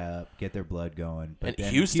tired up, get their blood going. But and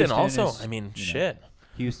Houston also. Is, shit.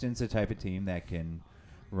 Houston's the type of team that can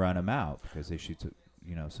run them out because they shoot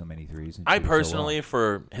so many threes. And I shoot personally,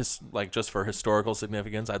 so well. just for historical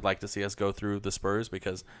significance, I'd like to see us go through the Spurs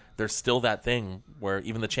because there's still that thing where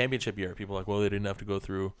even the championship year, people are like, well, they didn't have to go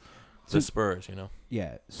through the Spurs, you know.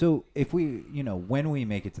 Yeah. So if we, when we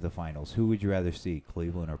make it to the finals, who would you rather see,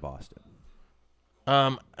 Cleveland or Boston?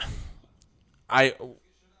 I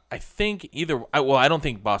think I don't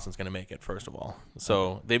think Boston's going to make it, first of all.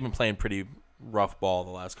 So they've been playing pretty rough ball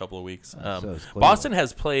the last couple of weeks. So Boston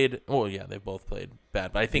has played, they've both played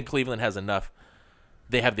bad, but I think Cleveland has enough.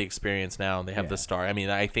 They have the experience now, and they have the star. I mean,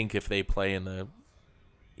 I think if they play in the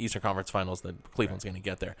Eastern Conference Finals, then Cleveland's going to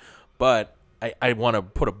get there. But I want to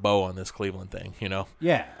put a bow on this Cleveland thing,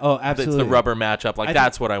 Yeah. Oh, absolutely. It's the rubber matchup.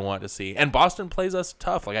 That's what I want to see. And Boston plays us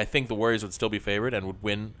tough. I think the Warriors would still be favored and would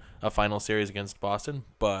win a final series against Boston.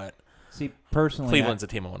 But see, personally, Cleveland's a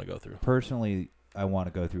team I want to go through. Personally, I want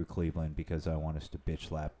to go through Cleveland because I want us to bitch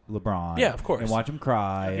slap LeBron. Yeah, of course. And watch him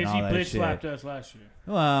cry and all that shit. Because he bitch slapped us last year.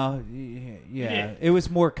 Well, yeah. It was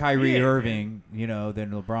more Kyrie Irving,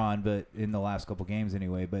 than LeBron, but in the last couple games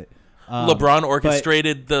anyway. But LeBron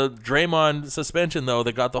orchestrated the Draymond suspension, though,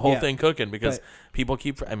 that got the whole thing cooking because people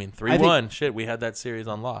keep. 3-1. Shit, we had that series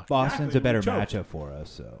on lock. Boston's a better matchup for us,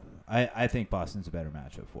 so I think Boston's a better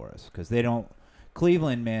matchup for us because they don't.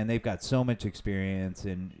 Cleveland, man, they've got so much experience,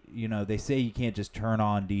 and they say you can't just turn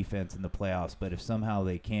on defense in the playoffs, but if somehow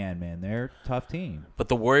they can, man, they're a tough team. But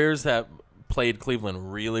the Warriors have played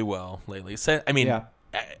Cleveland really well lately.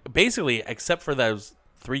 Basically, except for those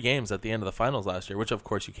 3 games at the end of the finals last year, which of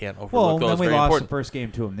course you can't overlook. Well, those. then we very lost important. the first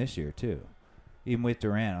game to them this year too, even with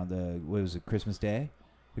Durant on Christmas Day.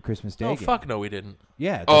 The Christmas Day game. Fuck no, we didn't.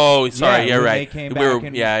 Yeah. Sorry, you're right. They came back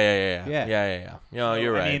Yeah. No,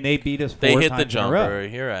 you're right. I mean, they beat us 4 They hit times the in a jumper.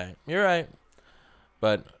 row. You're right.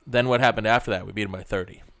 But then what happened after that? We beat them by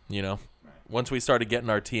 30. Once we started getting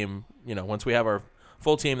our team, once we have our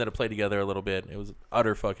full team that have played together a little bit, it was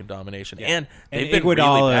utter fucking domination. Yeah. And they've been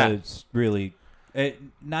Iguodala's really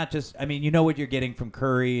not just. I mean, you know what you're getting from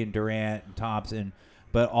Curry and Durant and Thompson,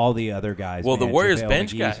 but all the other guys. Well, man. the Warriors JaVale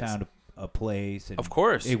bench McGee's guys found a place. And of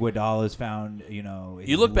course. Iguodala's found,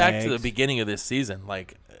 You look back to the beginning of this season,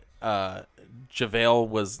 JaVale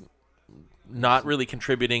was not really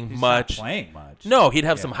contributing He's much. Not playing much. No, he'd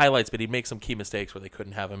have some highlights, but he'd make some key mistakes where they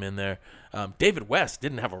couldn't have him in there. David West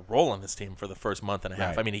didn't have a role on this team for the first month and a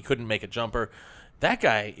half. Right. I mean, he couldn't make a jumper. That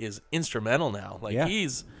guy is instrumental now.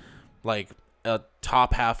 He's a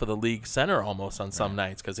top half of the league center almost on some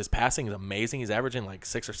nights because his passing is amazing. He's averaging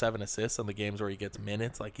 6 or 7 assists on the games where he gets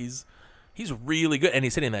minutes. He's really good, and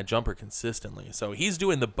he's hitting that jumper consistently. So he's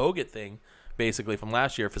doing the Bogut thing basically from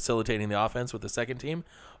last year, facilitating the offense with the second team,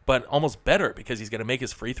 but almost better because he's going to make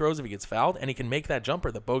his free throws if he gets fouled, and he can make that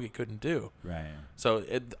jumper that Bogut couldn't do. Right. So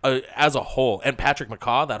as a whole, and Patrick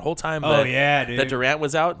McCaw, that whole time dude. that Durant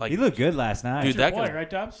was out, he looked good last night. Dude, That's your boy, right,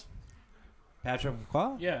 Dobbs? Patrick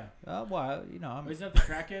McCaw? Yeah. Well, Isn't that the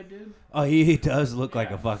crackhead dude? Oh, he does look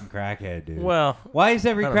like a fucking crackhead, dude. Well, why is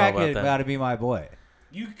every I don't know about crackhead that. got to be my boy?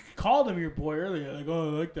 You called him your boy earlier. I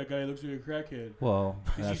like that guy. He looks like a crackhead. Well,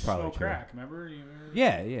 Because that's you probably smoke true. crack, remember?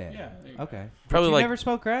 Yeah. Yeah, there you go. Okay. Probably But you like- never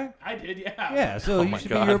smoked crack? I did, yeah. Yeah, so Oh you my should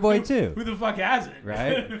God. be your boy too. Who the fuck hasn't?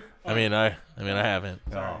 Right? I mean, I haven't.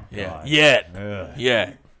 Oh, Yeah. God. Yet. Ugh.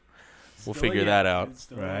 We'll Still figure a that yeah, out. it's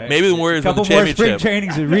still Right. a Maybe the Warriors win the Couple more spring championship.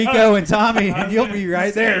 trainings with Rico and Tommy, and you'll be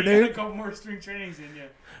right there, You got a dude. couple more string trainings in you.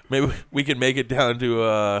 Maybe we can make it down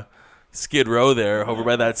to Skid Row there, over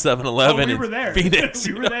by that 7-Eleven we in were there. Phoenix.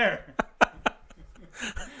 We were there.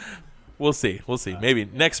 We'll see. Maybe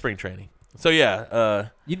next spring training. So yeah,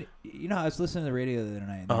 You know, I was listening to the radio the other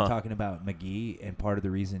night, and they were talking about McGee, and part of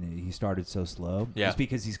the reason he started so slow is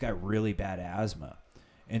because he's got really bad asthma.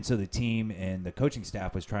 And so the team and the coaching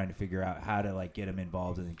staff was trying to figure out how to get him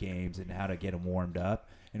involved in the games and how to get him warmed up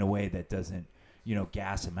in a way that doesn't,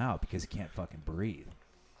 gas him out because he can't fucking breathe.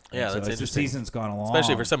 yeah, And so that's as interesting. the season's gone along,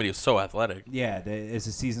 Especially for somebody who's so athletic. Yeah, as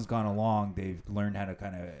the season's gone along, they've learned how to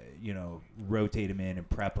kind of, rotate him in and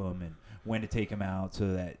prep him and when to take him out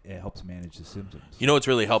so that it helps manage the symptoms. You know what's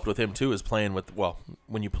really helped with him too is playing with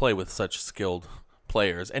when you play with such skilled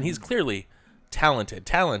players, and he's clearly talented.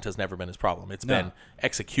 Talent has never been his problem. It's been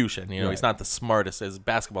execution. He's not the smartest. His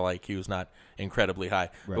basketball IQ is not incredibly high.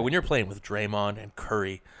 Right. But when you're playing with Draymond and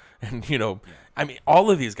Curry, and I mean, all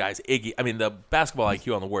of these guys, Iggy. I mean, the basketball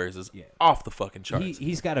IQ on the Warriors is off the fucking charts.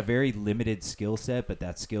 He's got a very limited skill set, but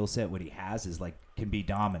that skill set, what he has, is can be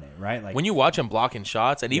dominant, right? When you watch him blocking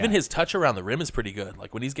shots, and even his touch around the rim is pretty good.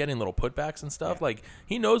 Like when he's getting little putbacks and stuff,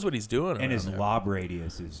 he knows what he's doing. and his there. lob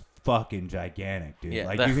radius is fucking gigantic, dude.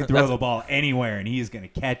 Yeah, you can throw the ball anywhere, and he's gonna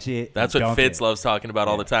catch it. That's and what dunk Fitz it. loves talking about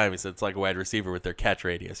all the time. He said it's like a wide receiver with their catch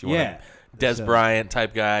radius. You want Yeah. a Des So- Bryant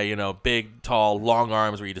type guy, big, tall, long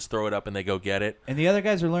arms where you just throw it up and they go get it. And the other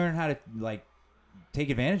guys are learning how to take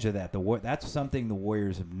advantage of that. That's something the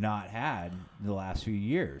Warriors have not had in the last few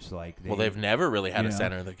years. Like, they've never really had a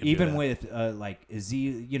center that could even do that. with like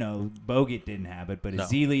Ezeli, Bogut didn't have it, but No.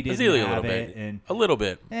 Ezeli didn't Ezeli have it, and a little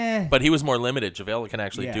bit, but he was more limited. JaVale can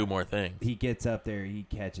actually do more things. He gets up there, he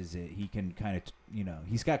catches it, he can kind of,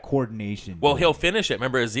 he's got coordination. Well, he'll finish it.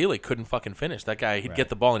 Remember, Ezeli couldn't fucking finish. That guy, he'd get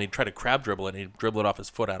the ball and he'd try to crab dribble it, and he'd dribble it off his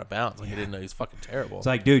foot out of bounds. Like he didn't know he's fucking terrible. It's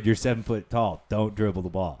like, dude, you're 7 foot tall. Don't dribble the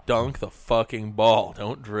ball. Dunk the fucking ball.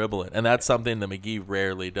 Don't dribble it. And that's something that McGee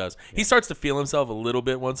rarely does. He starts to feel himself a little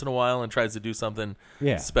bit once in a while and tries to do something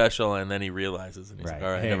special, and then he realizes, and he's like,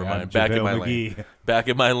 all right, never mind. Back in my lane. Back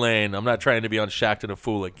in my lane. I'm not trying to be on Shaqtin' a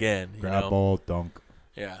Fool again. Grab ball, dunk.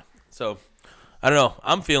 Yeah. So, I don't know.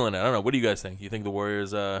 I'm feeling it. I don't know. What do you guys think? You think the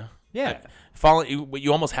Warriors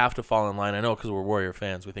you almost have to fall in line. I know because we're Warrior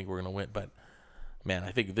fans. We think we're going to win. But, man,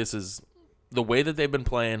 I think this is the way that they've been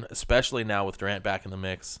playing, especially now with Durant back in the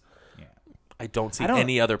mix. Yeah. I don't see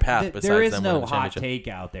any other path besides them winning the championship. There is no hot take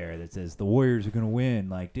out there that says the Warriors are going to win.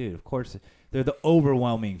 Like, dude, of course, they're the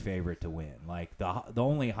overwhelming favorite to win. Like, the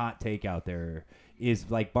only hot take out there is,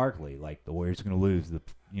 like, Barkley. Like, the Warriors are going to lose.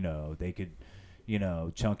 They could...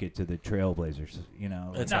 chunk it to the Trailblazers.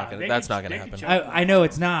 That's not going to happen. I know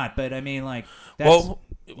it's not, but I mean, like,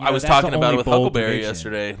 I was talking about it with Huckleberry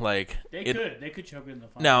yesterday. Like, they could choke it in the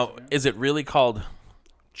finals. Now, is it really called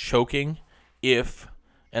choking if?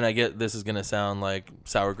 And I get this is going to sound like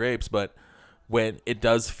sour grapes, but when it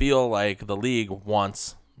does feel like the league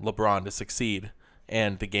wants LeBron to succeed,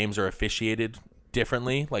 and the games are officiated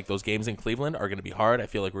differently, like those games in Cleveland are going to be hard. I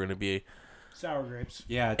feel like we're going to be. Sour grapes.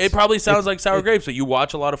 Yeah, it probably sounds like sour grapes, but you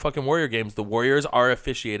watch a lot of fucking Warrior games. The Warriors are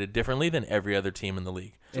officiated differently than every other team in the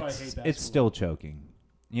league. It's still choking.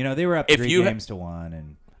 They were up 3 games to 1,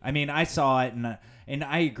 and I mean, I saw it, and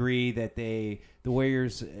I agree that the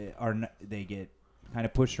Warriors they get kind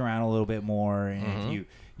of pushed around a little bit more, and if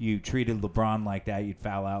you treated LeBron like that, you'd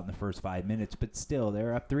foul out in the first 5 minutes. But still,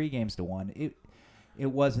 they're up 3 games to 1. It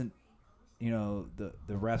wasn't, the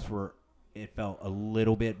refs were. It felt a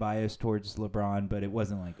little bit biased towards LeBron, but it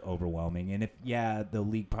wasn't like overwhelming. And the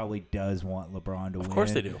league probably does want LeBron to win. Of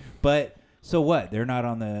course they do. But so what? They're not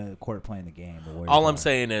on the court playing the game. All I'm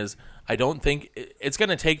saying is I don't think it's going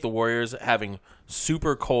to take the Warriors having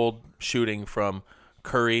super cold shooting from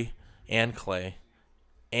Curry and Clay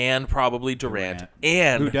and probably Durant.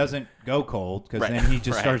 And who doesn't go cold because then he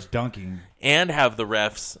just starts dunking. And have the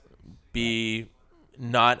refs be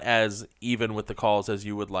not as even with the calls as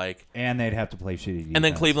you would like. And they'd have to play shitty defense. And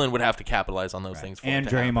then Cleveland would have to capitalize on those things for and it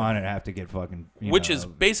to Draymond happen. would have to get fucking... Which is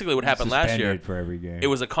basically what happened last year. For every game. It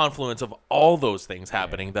was a confluence of all those things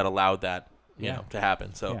happening that allowed that to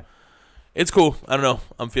happen. So it's cool. I don't know.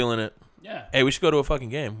 I'm feeling it. Yeah. Hey, we should go to a fucking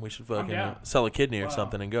game. We should fucking sell a kidney or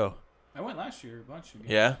something and go. I went last year a bunch of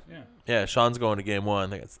games. Yeah? Yeah. Yeah, Sean's going to game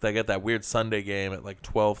 1. They got that weird Sunday game at like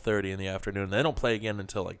 12:30 in the afternoon. They don't play again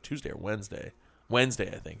until like Tuesday or Wednesday.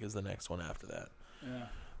 Wednesday, I think, is the next one after that. Yeah.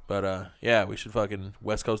 But, we should fucking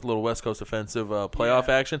little West Coast offensive playoff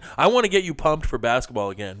action. I want to get you pumped for basketball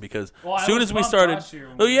again because as soon as we started...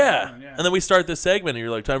 And then we start this segment and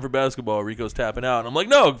you're like, time for basketball. Rico's tapping out. And I'm like,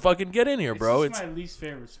 no, fucking get in here, bro. It's my least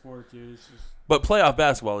favorite sport, dude. But playoff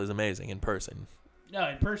basketball is amazing in person. No,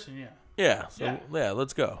 in person, yeah. Yeah, so,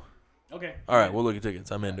 let's go. Okay. All right, we'll look at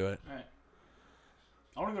tickets. I'm into it. All right.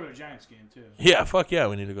 I want to go to a Giants game, too. Yeah, fuck yeah,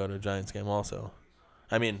 we need to go to a Giants game also.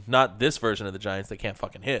 I mean, not this version of the Giants. They can't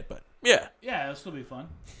fucking hit, but yeah. Yeah, it'll still be fun.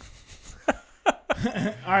 All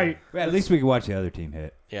right. Well, at least we can watch the other team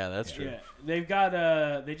hit. Yeah, that's true. Yeah.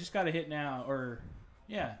 They just got a hit now,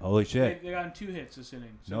 Holy shit. They got 2 hits this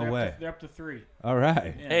inning. So no way. They're up to 3. All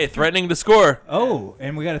right. Yeah. Hey, threatening to score. Oh,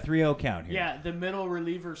 and we got a 3-0 count here. Yeah, the middle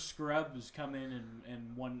reliever scrub has come in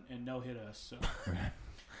and no hit us. So.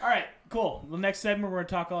 All right, cool. The next segment, we're going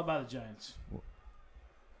to talk all about the Giants.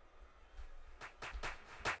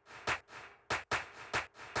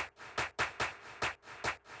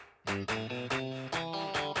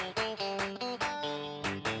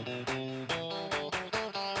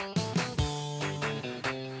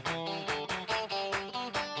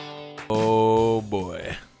 Oh,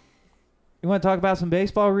 boy. You want to talk about some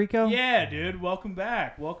baseball, Rico? Yeah, dude. Welcome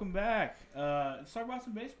back. Let's talk about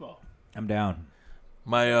some baseball. I'm down.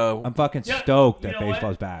 I'm fucking stoked that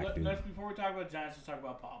baseball's back, dude. Before we talk about Giants, let's talk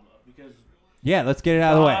about Pablo because let's get it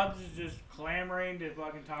out of the way. Dobbs is just clamoring to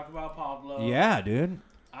fucking talk about Pablo. Yeah, dude.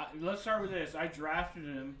 Let's start with this. I drafted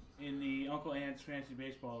him in the Uncle Ant's Fantasy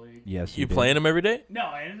Baseball League. Yes, you playing him every day? No,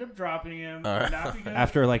 I ended up dropping him. All right. Not because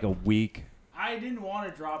after like a week. I didn't want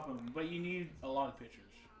to drop him, but you need a lot of pitchers,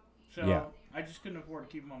 so I just couldn't afford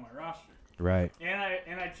to keep him on my roster. Right. And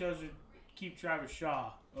I chose to keep Travis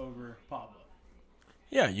Shaw over Pablo.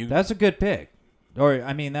 Yeah, you. That's a good pick. Or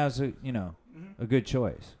I mean, that was a a good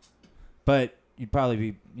choice. But you'd probably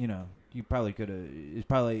be you probably could have. It's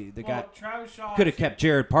probably the guy Travis Shaw could have kept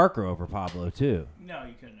Jared Parker over Pablo too. No,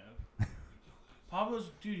 you couldn't have.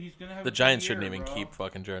 Pablo's dude. He's gonna have. The a good Giants year, shouldn't even bro. keep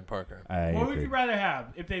fucking Jared Parker. What would you rather have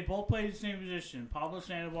if they both played the same position, Pablo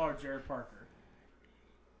Sandoval or Jared Parker?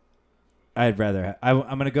 I'd rather. I'm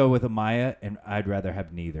going to go with Amaya, and I'd rather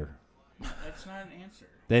have neither. That's not an answer.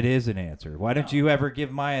 That is an answer. Why don't you ever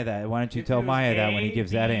give Maya that? Why don't you If tell it was Maya that when he A,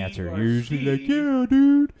 gives that B, answer? or You're usually C. like, yeah,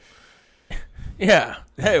 dude. Yeah.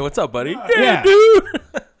 Hey, what's up, buddy? Yeah. Dude.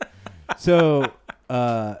 So,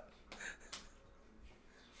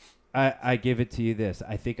 I give it to you this.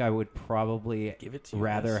 I think I would probably Give it to you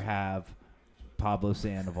rather this. have Pablo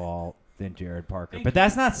Sandoval than Jared Parker. Thank But you.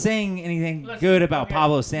 that's not saying anything Listen, good about okay,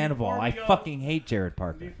 Pablo before Sandoval. we I go- fucking hate Jared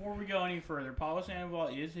Parker. Before we go any further, Pablo Sandoval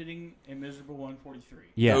is hitting a miserable 143.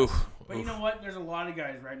 Yes. Oof. But you know what? There's a lot of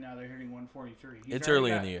guys right now that are hitting 143. It's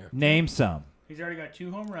early in the year. Name some. He's already got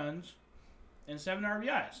 2 home runs and 7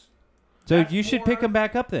 RBIs. So That's you should more- pick him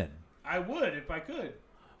back up then. I would if I could.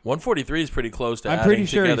 143 is pretty close to I'm adding pretty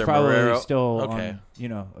sure he's together probably Marrero. still Okay.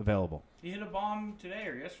 available. He hit a bomb today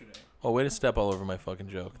or yesterday. Oh, way to step all over my fucking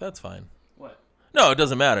joke. That's fine. What? No, it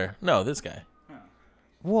doesn't matter. No, this guy. Huh.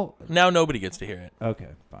 Well, Now nobody gets to hear it. okay,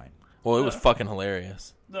 fine. Well, it was fucking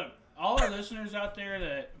hilarious. Look, all our listeners out there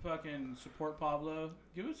that fucking support Pablo,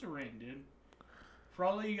 give us a ring, dude. For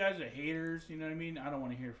all of you guys that haters, you know what I mean? I don't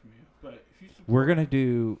want to hear from you. But if you support We're gonna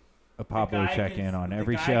do a the Pablo guy check-in can- on the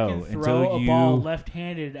every guy show can throw until a you, ball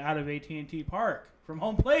left-handed out of AT&T Park from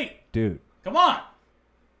home plate. dude. Come on,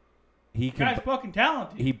 He the guy's can. fucking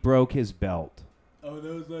talented. He broke his belt, Oh,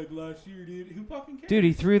 that was like last year, dude. Who fucking cares? dude.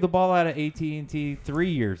 He threw the ball out of AT&T 3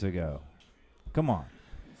 years ago. Come on,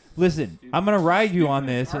 listen. I'm gonna ride you on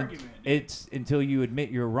this, and Argument, dude. it's until you admit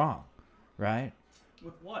you're wrong, right?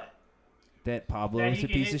 With what? That Pablo That is he a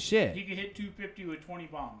could piece hit- of shit. He could hit 250 with 20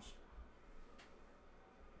 bombs.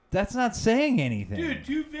 That's not saying anything. Dude,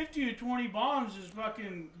 250 with 20 bombs is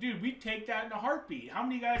fucking... Dude, we take that in a heartbeat. How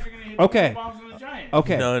many guys are going to hit Okay. 20 bombs on the Giants?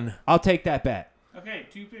 Okay, None. I'll take that bet. Okay,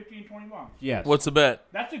 250 and 20 bombs. Yes. What's the bet?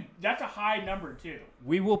 That's a high number, too.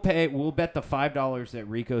 We will pay. We'll bet the $5 that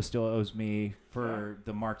Rico still owes me for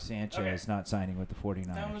the Mark Sanchez Okay. not signing with the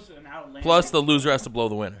 49ers. That was an outlandish... Plus, the loser has to blow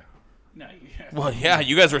the winner. No, Well, yeah,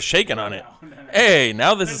 you guys were shaking on it. No. Hey,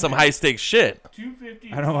 now this is some high stakes shit.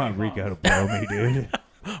 250 I don't want Rico to blow me, dude.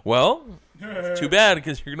 Well, too bad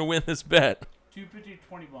because you're gonna win this bet. 250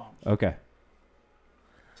 20 bombs. Okay.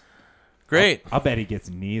 Great. I'll bet he gets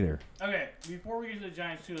neither. Okay, before we get to the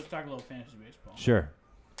Giants, too, let's talk a little fantasy baseball. Sure.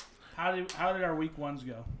 How did our week ones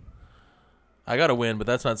go? I got to win, but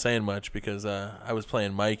that's not saying much because I was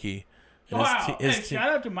playing Mikey. And Wow. his Hey, te- shout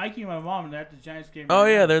out to Mikey and my mom and at the Giants game. Oh,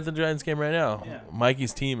 right yeah, now. they're at the Giants game right now. Yeah.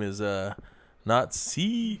 Mikey's team is not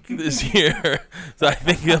Seek this year. So I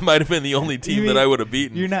think that might have been the only team that I would have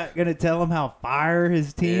beaten. You're not gonna tell him how fire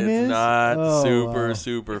his team it's is? not Oh,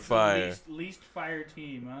 super wow. fire. Least fire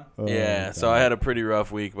team, huh? Oh, Yeah, so God. I had a pretty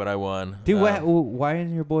rough week, but I won. Dude, why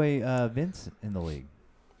isn't your boy Vince in the league?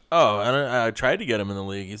 I tried to get him in the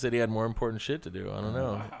league. He said he had more important shit to do. I don't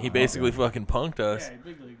know. Wow. He basically fucking punked us. Yeah,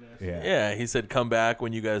 big league does. Yeah, he said come back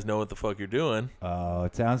when you guys know what the fuck you're doing. Oh,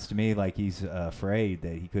 it sounds to me like he's afraid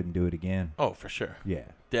that he couldn't do it again. Oh, for sure. Yeah,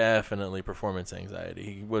 Definitely performance anxiety.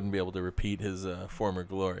 He wouldn't be able to repeat his former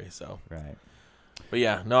glory. So, right. but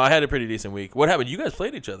yeah, no, I had a pretty decent week. What happened? You guys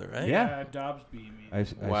played each other, right? Yeah. Dobbs beat me. I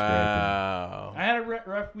scraped him. Wow. I had a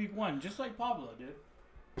rough week one, just like Pablo did.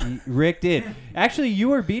 Rick did. Actually, you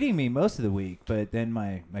were beating me most of the week, but then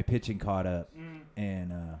my pitching caught up,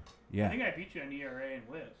 and I yeah, think I beat you on ERA and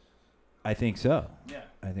WHIP. I think so. Yeah.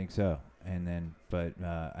 I think so. And then, but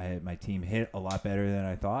I had my team hit a lot better than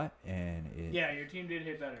I thought, and it, Yeah, your team did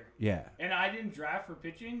hit better. yeah, And I didn't draft for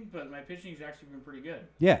pitching, but my pitching's actually been pretty good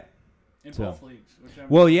yeah. in So- both leagues. Which I'm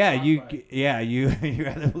Well, yeah, shocked by. you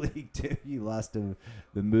had the league too. You lost to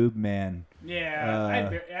the Moob Man.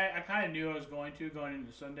 Yeah, I kind of knew I was going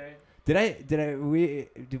into Sunday. Did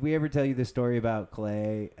we ever tell you the story about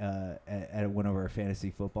Clay at one of our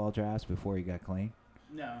fantasy football drafts before he got clean?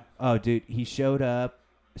 No. Oh, dude, he showed up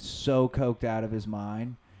so coked out of his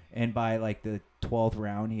mind, and by like the 12th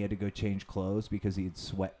round, he had to go change clothes because he had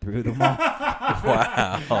sweat through them all. That's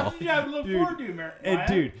Wow. what you have to look forward to, man. And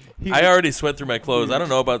dude, I already sweat through my clothes. I don't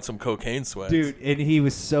know about some cocaine sweat. Dude, and he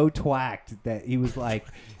was so twacked that he was like,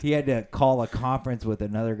 he had to call a conference with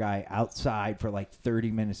another guy outside for like 30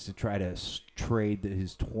 minutes to try to trade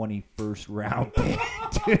his 21st round pick.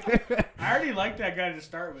 I already liked that guy to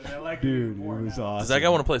start with. I like him Dude, even more it was now. awesome. Does that guy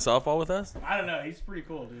want to play softball with us? I don't know. He's pretty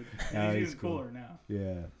cool, dude. No, He's he's even cool. cooler now.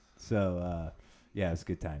 Yeah. So, Yeah, it's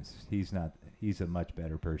good times. He's a much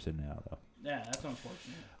better person now, though. Yeah, that's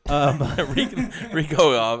unfortunate.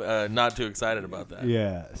 Rico, not too excited about that.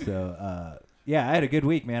 Yeah. So, I had a good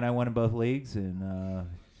week, man. I won in both leagues, and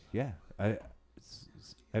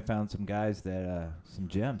I found some guys that some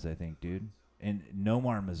gems, I think, dude. And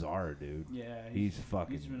Nomar Mazar, dude. Yeah, he's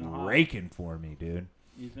fucking been raking for me, dude.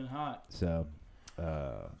 He's been hot. So,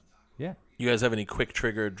 yeah. You guys have any quick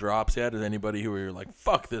trigger drops yet? Is anybody who were like,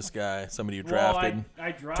 fuck this guy? Somebody you drafted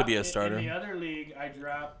I dropped to be a starter? In the other league, I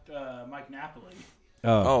dropped Mike Napoli.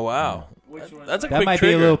 Oh wow. Which was That's a that quick might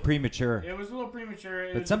trigger. be a little premature. It was a little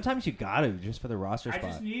premature. But sometimes you got to, just for the roster I spot.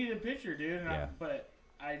 just needed a pitcher, dude. And Yeah. but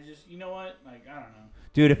I just, you know what? Like, I don't know.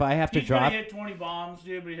 Dude, if I have to He's drop... gonna hit 20 bombs,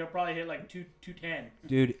 dude, but he'll probably hit like 210.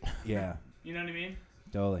 Dude, yeah. You know what I mean?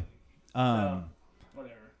 Totally. So,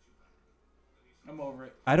 whatever. I'm over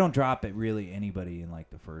it. I don't drop it really anybody in like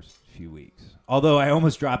the first few weeks. Although I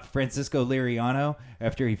almost dropped Francisco Liriano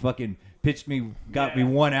after he fucking pitched me, got me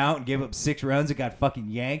one out and gave up 6 runs. It got fucking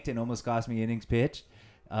yanked and almost cost me innings pitched.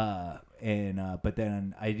 But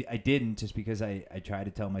then I didn't, just because I tried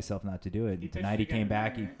to tell myself not to do it. And tonight he came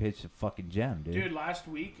back, he pitched a fucking gem, dude. Dude, last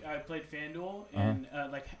week I played FanDuel and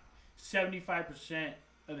like 75%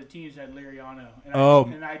 of the teams had Liriano.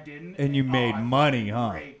 And I didn't. And you made money,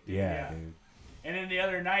 huh? Great, dude. Yeah, dude. And then the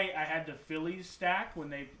other night I had the Phillies stack when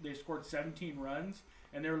they scored 17 runs.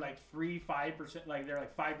 And they were like 5%, like they're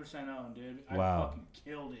like 5% owned, dude. I fucking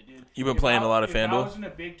killed it, dude. You've been playing a lot of FanDuel? If I FanDuel? was in a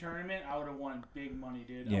big tournament, I would have won big money,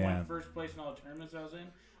 dude. Yeah. I won first place in all the tournaments I was in.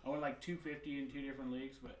 I won like 250 in 2 different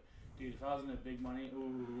leagues, but dude, if I was in a big money,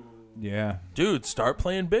 ooh. Yeah. Dude, start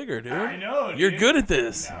playing bigger, dude. I know, dude. You're good at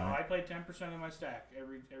this. No, I play 10% of my stack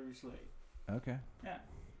every slate. Okay. Yeah.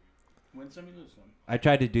 Win some, you lose some. I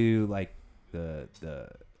tried to do like the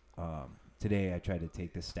today I tried to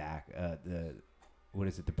take the stack, what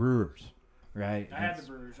is it, the Brewers, right? I had the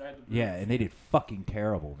Brewers. Yeah, and they did fucking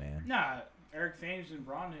terrible, man. Nah, Eric Thames and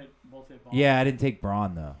Braun both hit bombs. Yeah, I didn't take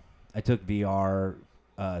Braun, though. I took VR,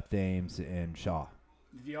 Thames, and Shaw.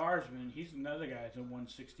 VR's been, he's another guy that's a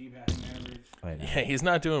 160 batting average. Yeah, he's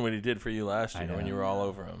not doing what he did for you last year I when know. you were all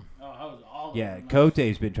over him. Oh, I was all Yeah, over him.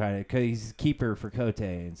 Cote's been trying to, he's a keeper for Cote,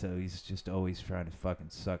 and so he's just always trying to fucking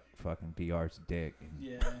suck fucking VR's dick. And,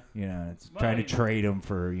 Yeah. you know, it's Well, trying to trade him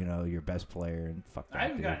for, you know, your best player, and fuck that I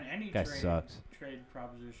haven't dude. gotten any Guy trade sucks.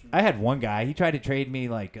 proposition. I had one guy. He tried to trade me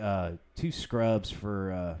like 2 scrubs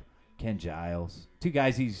for Ken Giles. 2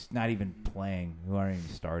 guys he's not even playing, who aren't even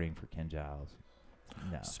starting for Ken Giles.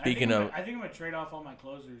 No. Speaking of, I think I'm gonna trade off all my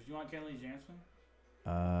closers. Do you want Kenley Jansen?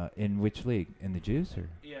 In which league? In the Juice or?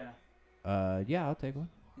 Yeah. Yeah, I'll take one.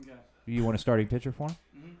 Okay. You want a starting pitcher for him?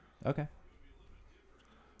 Mm-hmm. Okay.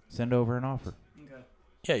 Send over an offer. Okay.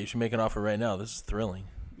 yeah, you should make an offer right now. This is thrilling.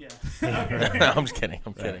 Yeah. I'm just kidding.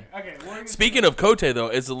 I'm kidding. Okay. Speaking of Cote, though,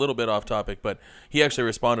 it's a little bit off topic, but he actually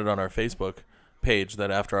responded on our Facebook page that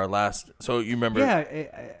after our last. So you remember? Yeah,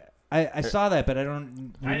 I saw that, but I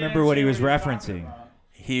don't I didn't remember what he was talking referencing. about.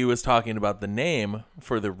 He was talking about the name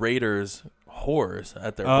for the Raiders whores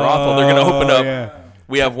at their brothel. They're going to open up. Yeah.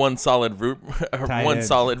 We have one solid Tight ends.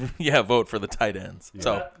 vote for the tight ends. Yeah.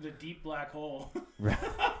 So The deep black hole.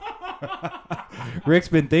 Rick's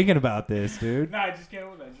been thinking about this, dude. No, I just came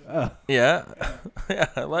up with that. yeah, yeah,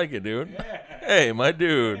 I like it, dude. Yeah. Hey, my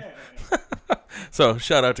dude. Yeah. So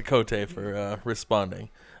shout out to Cote for responding.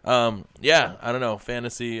 Yeah, I don't know.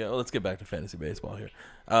 Fantasy. Let's get back to fantasy baseball here.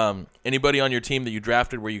 Anybody on your team that you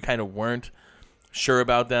drafted where you kind of weren't sure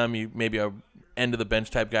about them? You maybe a end of the bench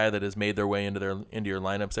type guy that has made their way into your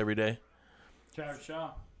lineups every day. Travis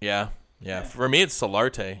Shaw. Yeah. For me, it's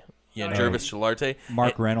Solarte. Yeah, Oh, Jervis Solarte.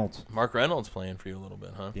 Mark Reynolds. Mark Reynolds playing for you a little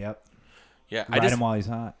bit, huh? Yep. Yeah, Ride him while he's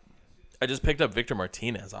hot. I just picked up Victor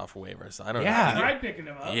Martinez off of waivers. I don't Yeah. know. I tried picking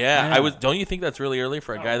him up. Yeah, I was. Don't you think that's really early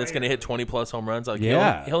for a guy that's going to hit 20 plus home runs? Like,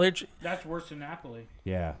 Yeah. he'll hit. That's worse than Napoli.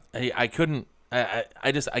 Yeah. I couldn't.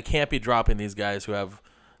 I can't be dropping these guys who have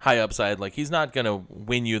high upside. Like, he's not going to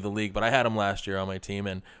win you the league, but I had him last year on my team,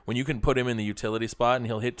 and when you can put him in the utility spot and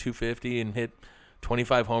he'll hit 250 and hit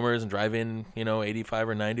 25 homers and drive in 85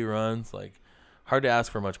 or 90 runs, like, hard to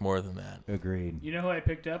ask for much more than that. Agreed. You know who I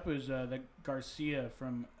picked up was the Garcia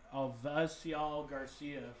from Alvacial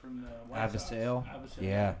Garcia from the White Sox. Avasale. Avasale.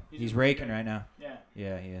 Yeah. He's a raking good guy. right now. Yeah.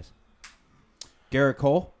 Yeah, he is. Garrett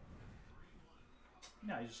Cole?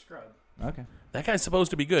 No, he's a scrub. Okay. That guy's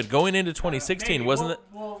supposed to be good. Going into 2016, Maybe. wasn't it?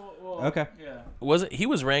 Well, Okay. Yeah. He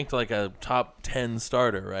was ranked like a top 10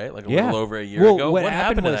 starter, right? Like a Yeah. little over a year ago. What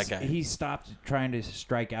happened to was that guy? he stopped trying to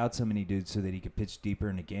strike out so many dudes so that he could pitch deeper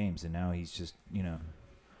into games, and now he's just, Now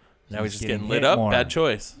he's just getting hit lit up. more. Bad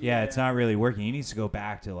choice. Yeah, it's not really working. He needs to go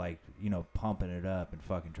back to pumping it up and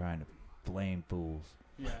fucking trying to blame fools.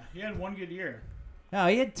 Yeah, he had one good year. No,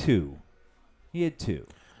 he had two.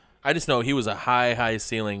 I just know he was a high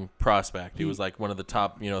ceiling prospect. He was like one of the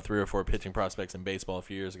top, 3 or 4 pitching prospects in baseball a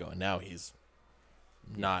few years ago, and now he's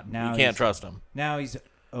not. Now you can't trust him. Now he's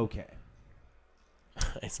okay.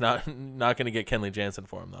 It's not going to get Kenley Jansen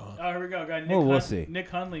for him though. Oh, here we go. Got Nick We'll see. Nick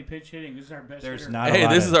Hundley pitch hitting. This is our best There's hitter. not. Hey,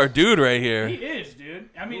 this is our dude right He here. is, dude.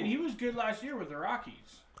 I mean, he was good last year with the Rockies.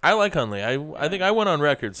 I like Hundley. I think I went on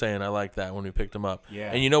record saying I liked that when we picked him up.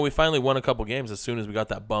 Yeah. And we finally won a couple games as soon as we got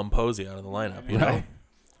that bum Posey out of the lineup. You know, Right.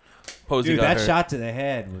 Posey Dude, got that hurt. shot to the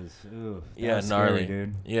head was Yeah, was gnarly. scary,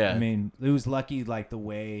 dude. Yeah. I mean, it was lucky like the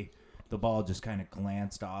way the ball just kind of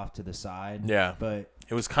glanced off to the side. Yeah. But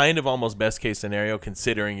It was kind of almost best case scenario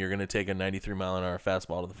considering you're going to take a 93 mile an hour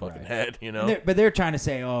fastball to the fucking Right. head. but they're trying to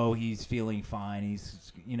say, oh, he's feeling fine.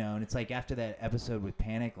 He's and it's like after that episode with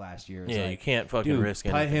Panic last year. It's Yeah, like, you can't fucking dude, risk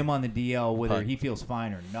put anything. him on the DL whether Punt. he feels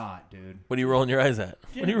fine or not, dude. What are you rolling your eyes at?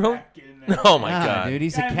 Get What are you him rolling? back, get in there. Oh my Nah, god, dude,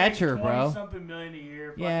 he's a Guy makes catcher, bro. 20-something million a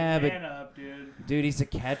year. Yeah, Fucking but- man up, dude. Dude, he's a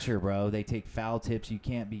catcher, bro. They take foul tips. You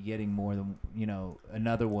can't be getting more than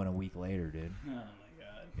another one a week later, dude. Oh my god.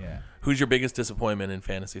 Yeah. Who's your biggest disappointment in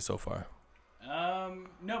fantasy so far?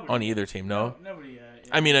 Nobody. On either team, no? Nobody.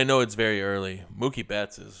 I mean, I know it's very early. Mookie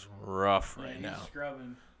Betts is rough Yeah, right he's now.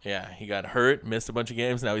 scrubbing. Yeah, he got hurt, missed a bunch of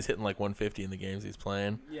games. Now he's hitting like 150 in the games he's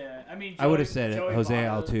playing. Yeah, I mean, I would have said Joey Jose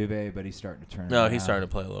Votto- Altuve, but he's starting to turn. No, around. he's starting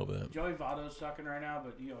to play a little bit. Joey Votto's sucking right now,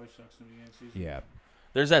 but he always sucks in the beginning of the season. Yeah.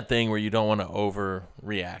 There's that thing where you don't want to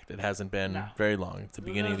overreact. It hasn't been No. very long. It's the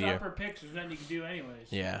beginning of the Those year. upper picks, there's nothing you can do anyways.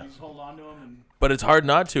 Yeah. You just hold on to them and But it's hard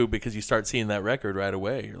not to because you start seeing that record right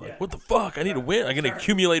away. You're like, Yeah. what the fuck? I need to win. I'm going to Start-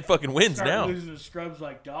 accumulate fucking wins start now. losing to scrubs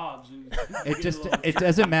like Dobbs. And It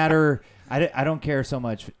doesn't matter. I don't care so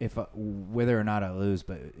much if whether or not I lose,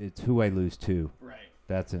 but it's who I lose to. Right.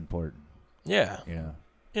 That's important. Yeah.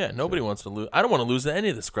 Yeah, nobody wants to lose. I don't want to lose to any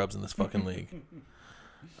of the scrubs in this fucking league.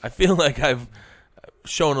 I feel like I've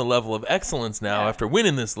shown a level of excellence now Yeah. after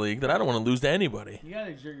winning this league that I don't want to lose to anybody. You gotta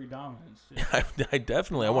exert your dominance. Dude. I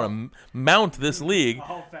definitely want to mount this league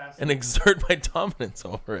All fast. and exert my dominance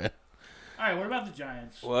over it. All right, what about the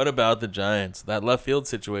Giants? What about the Giants? That left field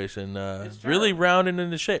situation It's really terrible. rounding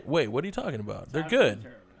into shape. Wait, what are you talking about? They're Absolutely good.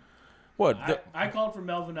 terrible. What? I called for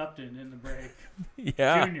Melvin Upton in the break.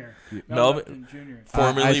 Yeah. Junior. Melvin- Upton Jr.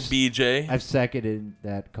 Formerly I've- BJ. I've seconded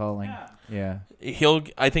that calling. Yeah. Yeah.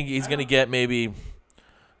 I think he's going to get maybe,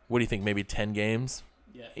 what do you think, maybe 10 games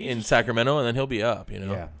Yeah. he's in just Sacramento, and then he'll be up,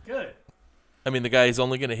 Yeah. Good. I mean, the guy's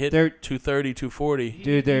only going to hit They're- 230, 240. Dude,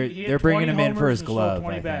 He they're hit bringing 20 him in for homers his and stole glove, 20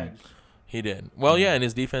 I think. bags. He did. Well, yeah, and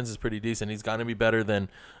his defense is pretty decent. He's going to be better than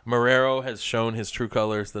Marrero has shown his true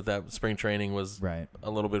colors that spring training was Right. a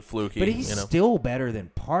little bit fluky. But he's still better than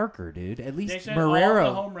Parker, dude. At They least said all Marrero.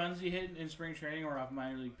 the home runs he hit in spring training were off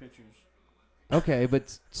minor league pitchers. Okay,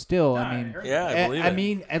 but still, Nah, I mean, it hurt. Yeah, I believe it. I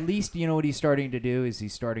mean, at least you know what he's starting to do is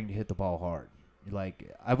he's starting to hit the ball hard. Like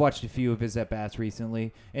I've watched a few of his at bats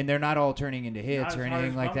recently, and they're not all turning into hits Not or as hard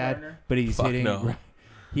anything as like that. Bumgarner. But he's Fuck hitting. no.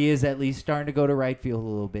 He is at least starting to go to right field a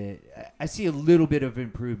little bit. I see a little bit of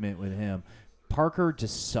improvement with him. Parker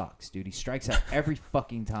just sucks, dude. He strikes out every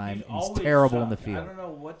fucking time. He's And he's always terrible in the sucked. field. I don't know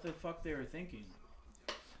what the fuck they were thinking.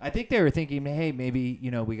 I think they were thinking, hey, maybe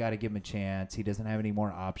we got to give him a chance. He doesn't have any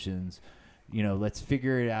more options. Let's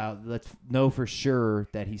figure it out. Let's know for sure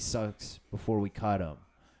that he sucks before we cut him.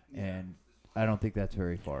 And I don't think that's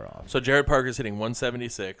very far off. So Jared Parker's hitting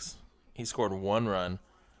 176. He scored 1 run.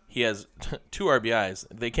 He has 2 RBIs.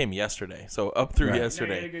 They came yesterday, so up through Right. No, he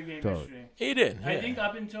yesterday. had a good game Totally. yesterday. He did. I yeah. think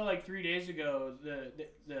up until like 3 days ago,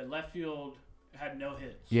 the left field had no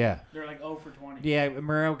hits. Yeah. They're like 0 for 20. Yeah,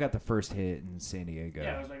 Morel got the first hit in San Diego.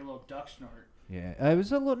 Yeah, it was like a little duck snort. Yeah, it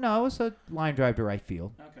was a line drive to right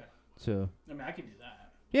field. Okay. So I mean, I could do that.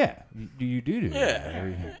 yeah, you do that Yeah.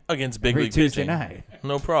 every, Against big every league Tuesday pitching. night.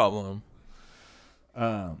 No problem.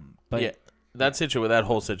 But yeah, that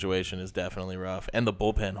whole situation is definitely rough. And the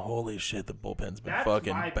bullpen, holy shit, the bullpen's been That's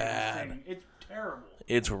fucking my biggest bad. thing. It's terrible.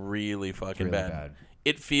 It's really fucking really bad.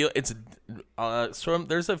 So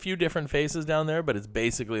there's a few different faces down there, but it's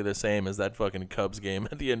basically the same as that fucking Cubs game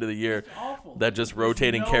at the end of the year. It's awful. That just There's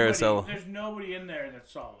rotating nobody- carousel. There's nobody in there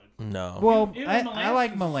that's solid. No. well, Even I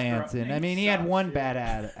like Melancon's Melanson. I he mean, he had sucks, one dude.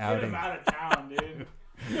 bad Get him outing. out of town, dude.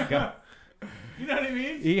 You know what I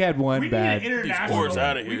mean? He had one we bad. Need an international. These whores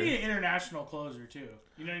outta We here. need an international closer too.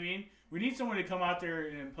 You know what I mean? We need someone to come out there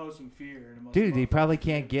and impose some fear. In the most Dude, he important- probably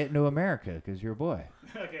can't get into America because you're a boy.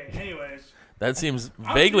 Okay. Anyways, That seems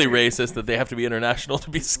vaguely racist that they have to be international to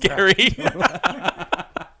be scary.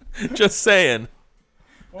 Just saying.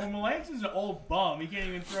 well, Melanson's an old bum. He can't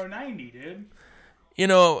even throw 90, dude. You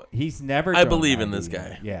know, He's never. I thrown believe in 90. this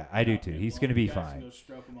guy. Yeah, I do too. He's going to be Guys can fine. go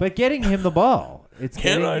stroke 'em But up. getting him the ball, it's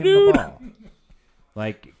Can getting I, him dude? the ball.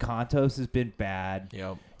 Like Contos has been bad.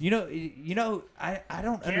 Yep. You know, I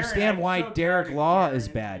don't Garen, understand I'm why so Derek tired of Law Garen, is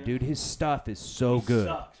bad, dude. dude. His stuff is so He good.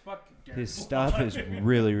 sucks. Fuck Derek His Law. stuff is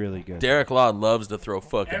really, really good. Derek Law loves to throw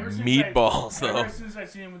fucking Ever since meatballs, though. Ever since I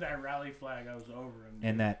seen him with that rally flag, I was over him. Dude.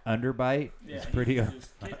 And that underbite Yeah, is he pretty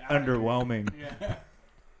just get out of here. underwhelming. Yeah.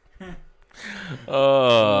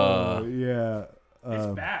 Yeah. It's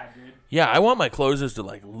bad, dude. Yeah, I want my closers to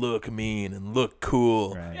like look mean and look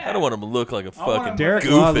cool. Right. I don't want them to look like a I want fucking him- Derek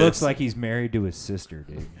goofus. Law looks like he's married to his sister,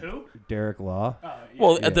 dude. Who? Derek Law. Oh, yeah.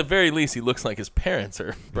 Well, Yeah. at the very least, he looks like his parents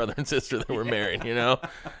or brother and sister that were married. You know,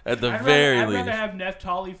 at the I'd very rather least, have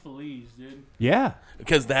Neftali Feliz, dude. Yeah.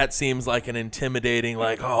 because that seems like an intimidating.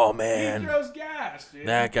 Like, oh He man, throws gas, dude.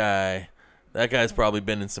 that guy's probably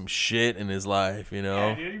been in some shit in his life. You know.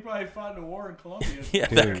 Yeah, dude. He probably fought in a war in Colombia. Yeah,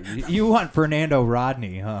 Dude, you want Fernando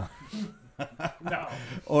Rodney, huh? No.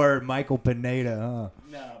 Or Michael Pineda, huh?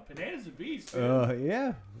 No. Pineda's a beast, dude.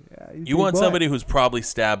 Yeah. He's a you big want boy. somebody who's probably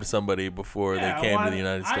stabbed somebody before Yeah, they came I to the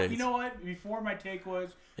United States. You know what? Before my take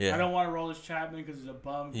was, Yeah. I don't want to roll this Chapman because he's a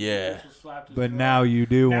bum. 'cause Yeah. he also slapped his But foot. now you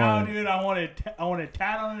do Now, want. dude, I want a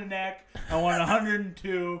tat on the neck. I want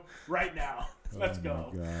 102 right now. Let's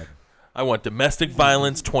go. God. I want domestic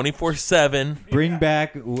violence 24/7. Bring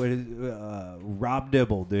back what is, Rob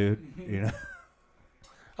Dibble, dude. You know,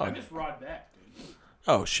 I just Rod back, dude.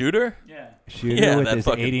 Oh, shooter? Yeah. shooter Yeah, with that his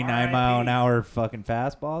fucking 89 mile an RIP. hour fucking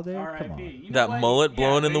fastball, dude. Come R.I.P. on. You know That what? mullet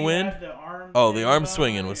blowing in the where he wind? had the arm Oh, the thing arm going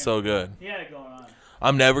swinging on. was so good. He had it going on.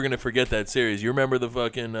 I'm never going to forget that series. You remember the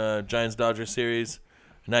fucking Giants-Dodgers series?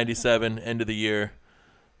 97, end of the year.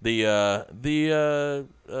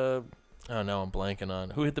 Oh, no, I'm blanking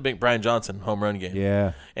on. Who hit the big Brian Johnson home run game?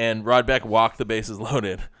 Yeah. And Rod Beck walked the bases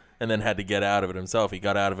loaded and then had to get out of it himself. He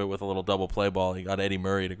got out of it with a little double play ball. He got Eddie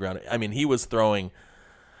Murray to ground it. I mean, he was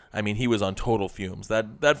on total fumes.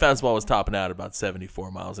 That fastball was topping out at about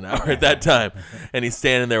 74 miles an hour at that time. And he's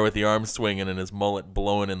standing there with the arms swinging and his mullet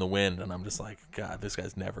blowing in the wind. And I'm just like, God, this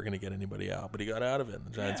guy's never going to get anybody out. But he got out of it. And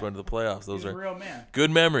the Giants went to the playoffs. Those He's a are real man.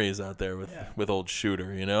 good memories out there with old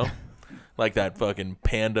Shooter, you know? Like that fucking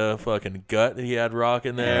panda fucking gut that he had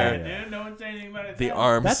rocking there. Yeah, dude. No one say anything about it. The then.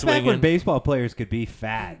 arm That's swinging. back when baseball players could be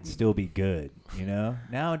fat and still be good, you know?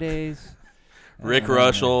 Nowadays. Rick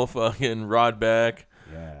Russell, fucking Rod Beck,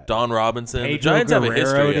 Yeah. Don Robinson. Pedro The Giants have a Guerrero,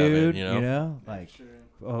 history dude, of it, you know? Like, Sure.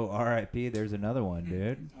 oh, R.I.P., there's another one,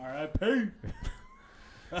 dude. R.I.P.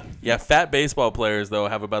 Yeah, fat baseball players, though,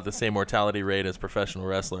 have about the same mortality rate as professional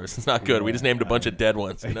wrestlers. It's not good. We just named a bunch of dead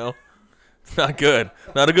ones, you know? It's not good.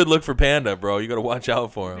 Not a good look for Panda, bro. You got to watch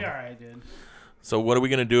out for him. Be all right, dude. So what are we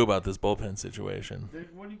going to do about this bullpen situation?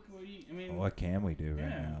 What do you, I mean, What can we do right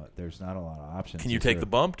Yeah. now? There's not a lot of options. Can you Is take there- the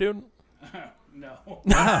bump, dude? no.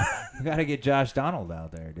 No, you got to get Josh Donald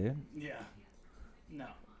out there, dude. Yeah. No.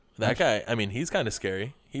 That guy, I mean, he's kind of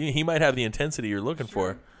scary. He might have the intensity you're looking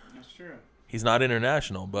for. That's true. He's not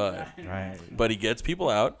international, but Right. he gets people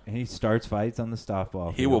out. And he starts fights on the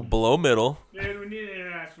softball He will field. blow middle. Dude, we need an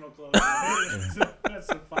international close. That's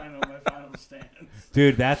my final stand.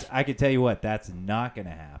 Dude, I could tell you what, that's not going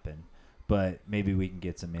to happen. But maybe we can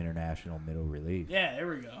get some international middle relief. Yeah, there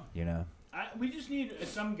we go. You know? We just need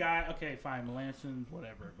some guy. Okay, fine, Melanson,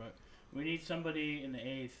 whatever. But we need somebody in the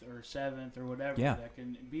 8th or 7th or whatever Yeah. that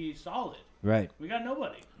can be solid. Right. We got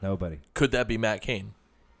nobody. Nobody. Could that be Matt Cain?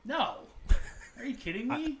 No. Are you kidding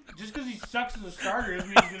me? Just because he sucks as a starter doesn't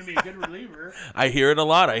mean he's going to be a good reliever. I hear it a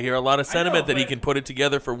lot. I hear a lot of sentiment that he but- can put it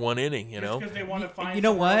together for one inning, you know? Just because they want to find You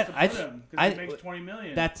know somewhere else what? to put him, 'cause he makes $20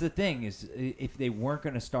 million. That's the thing is, if they weren't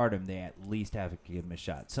going to start him, they at least have to give him a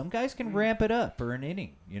shot. Some guys can ramp it up for an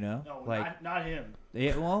inning, you know? no, like, not him.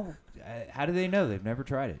 well, how do they know? They've never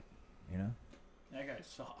tried it, you know? That guy's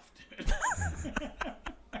soft, dude.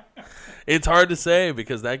 It's hard to say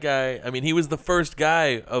because that guy, I mean, he was the first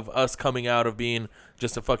guy of us coming out of being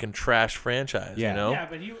just a fucking trash franchise, Yeah. you know? Yeah,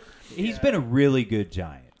 but He's been a really good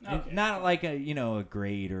Giant. Okay. Not like a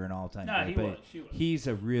great or an all-time No, great, he but was. he's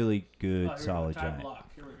a really good, Oh, here we go. solid Time Giant. block.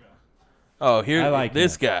 Here we go. Oh, here, I like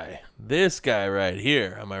this him. guy. This guy right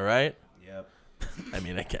here. Am I right? Yep. I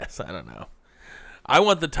mean, I guess. I don't know. I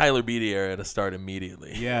want the Tyler Beatty era to start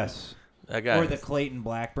immediately. Yes. That guy. Or the Clayton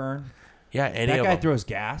Blackburn. yeah, any That of guy them. throws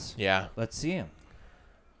gas. Yeah. Let's see him.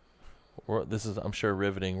 This is, I'm sure,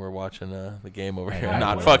 riveting. We're watching the game over here. Yeah,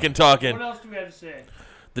 Not what fucking talking. What else do we have to say?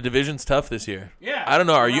 The division's tough this year. Yeah. I don't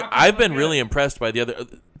know. Are the you? Rockies I've been look really good. impressed by the other.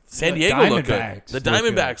 San The Diego look good. Diamondbacks The look good.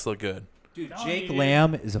 Diamondbacks look good. Dude, Telling Jake you, dude.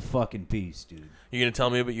 Lamb is a fucking piece, dude. You gonna tell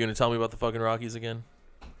me about the fucking Rockies again?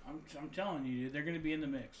 I'm telling you, dude, they're gonna be in the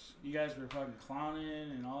mix. You guys were fucking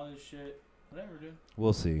clowning and all this shit. Whatever, dude.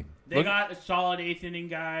 We'll see. They got a solid 8th inning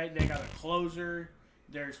guy. They got a closer.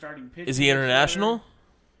 They're starting pitching. Is he international?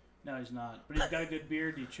 No, he's not. But he's got a good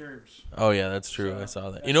beard. He chirps. Oh yeah, that's true. So, I saw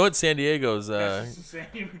that. You know what? San Diego's That's the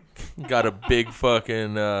same. got a big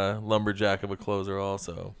fucking lumberjack of a closer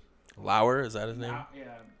also. Lauer, is that his name?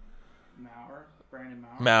 Brandon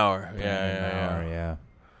Maurer. Maurer. Yeah.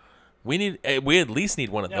 We at least need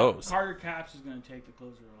one of those. Carter Capps is going to take the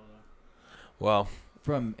closer role, though. Well,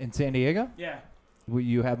 From in San Diego? Yeah. Will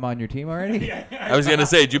you have him on your team already? Yeah. I was gonna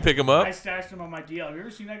say, did you pick him up? I stashed him on my DL. Have you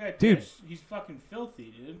ever seen that guy Dude. pitch? He's fucking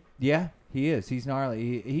filthy, dude. Yeah, he is. He's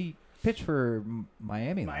gnarly. He pitched for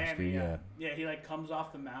Miami last year. Yeah, he like comes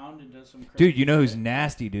off the mound and does some crazy Dude, you know who's shit.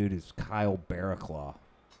 nasty, dude, is Kyle Barraclaw.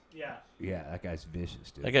 Yeah. Yeah, that guy's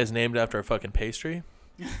vicious, dude. That guy's named after a fucking pastry.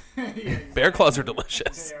 Yeah, Bear claws are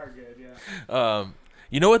delicious. They are good, yeah.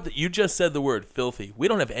 You know what? You just said the word filthy. We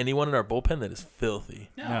don't have anyone in our bullpen that is filthy.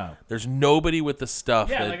 No. There's nobody with the stuff.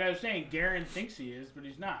 Yeah, that, like I was saying, Garen thinks he is, but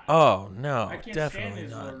he's not. Oh no, I can't stand definitely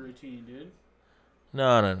his not. little routine, dude. No.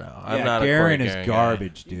 I'm Yeah, not Garen a is Garen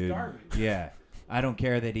garbage, He's dude. garbage. Yeah. I don't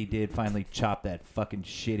care that he did finally chop that fucking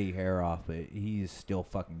shitty hair off, but he is still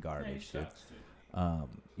fucking Yeah, he garbage, dude. sucks, dude.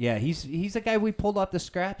 Yeah, he's a guy we pulled off the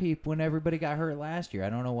scrap heap when everybody got hurt last year. I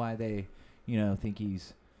don't know why they, think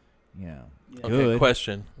he's, Yeah. Okay, good.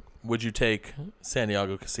 question. Would you take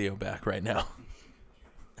Santiago Castillo back right now?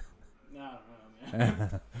 No, I don't know,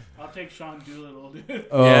 man. I'll take Sean Doolittle, dude.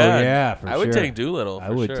 Oh, yeah, for I sure. would take Doolittle. I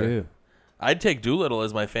for would sure. too. I'd take Doolittle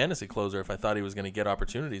as my fantasy closer if I thought he was going to get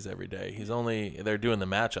opportunities every day. They're doing the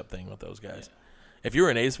matchup thing with those guys. If you were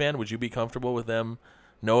an A's fan, would you be comfortable with them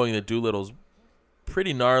knowing that Doolittle's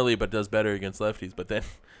pretty gnarly but does better against lefties, but then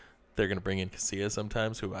they're going to bring in Casillas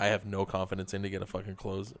sometimes, who I have no confidence in to get a fucking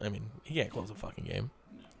close. I mean, he can't close a fucking game.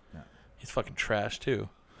 No. He's fucking trash, too.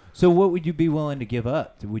 So what would you be willing to give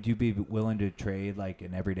up? Would you be willing to trade like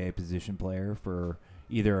an everyday position player for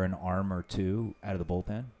either an arm or two out of the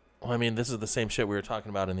bullpen? Well, I mean, this is the same shit we were talking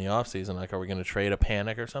about in the offseason. Like, are we going to trade a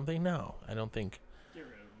Panic or something? No, I don't think. Get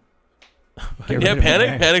rid of him. Get Yeah, rid of Panic?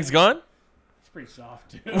 him. Panic's gone? He's pretty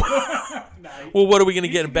soft, dude. Well, what are we going to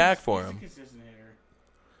get back for He's a him? consistent hitter.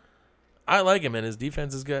 I like him, and his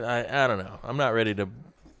defense is good. I don't know. I'm not ready to.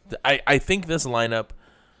 I think this lineup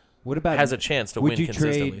What about has a chance to win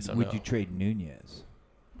consistently. So Would no. you trade Nunez?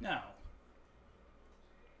 No.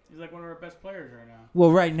 He's like one of our best players right now.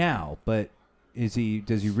 Well, right now, but does he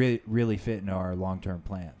really fit into our long-term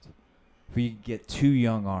plans? If we get two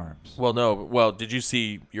young arms, Well, no. Well, did you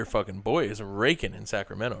see your fucking boy is raking in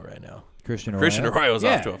Sacramento right now? Christian Arroyo's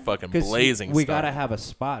yeah, off to a fucking 'cause blazing we start. got to have a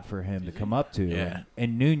spot for him to come up to. Yeah.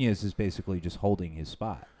 And Nunez is basically just holding his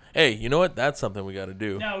spot. Hey, you know what? That's something we got to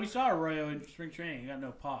do. No, we saw Arroyo in spring training. He got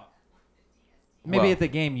no pop. Maybe Well- at the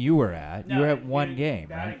game you were at. You were at one game,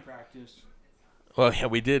 batting right? practice. Well, yeah,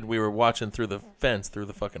 we did. We were watching through the fence, through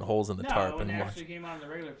the fucking holes in the No, tarp, when and they watching. actually came on the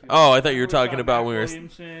regular field. Oh, I thought you were We saw talking about Matt when we were.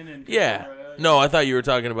 Williamson and Yeah. Arroyo. No, I thought you were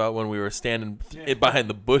talking about when we were standing behind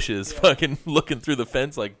the bushes, fucking looking through the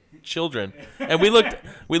fence like children. And we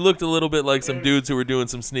looked a little bit like some dudes who were doing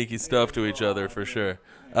some sneaky stuff to each other for sure.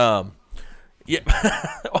 Yeah,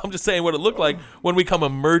 I'm just saying what it looked like when we come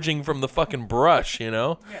emerging from the fucking brush, you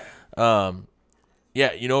know?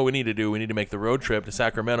 Yeah, you know what we need to do? We need to make the road trip to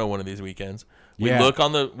Sacramento one of these weekends. We Yeah. look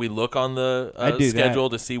on the I'd do schedule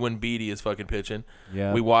to see when Beatty is fucking pitching.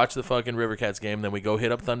 Yeah. We watch the fucking River Cats game, then we go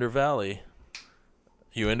hit up Thunder Valley.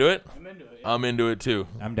 You into it? I'm into it. Yeah. I'm into it too.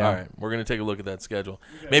 I'm down. All right, we're gonna take a look at that schedule.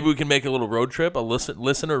 Okay. Maybe we can make a little road trip, a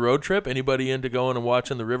listener road trip. Anybody into going and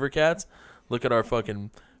watching the River Cats? Look at our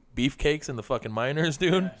fucking beefcakes and the fucking miners,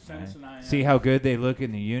 dude. Yeah, send us an eye, See how good they look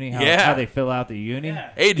in the uni? How, Yeah. how they fill out the uni? Yeah.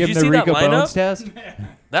 Hey, did Give you them see the that Rico Bones lineup? test?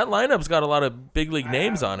 That lineup's got a lot of big league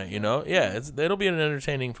names have, on it. You know, yeah, it'll be an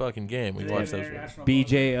entertaining fucking game. We Do they watch have those. international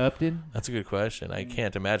BJ Upton? That's a good question. I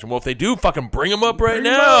can't imagine. Well, if they do, fucking bring him up right Bring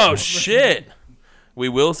 'em now. up. Shit. We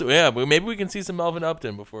will. Yeah, but maybe we can see some Melvin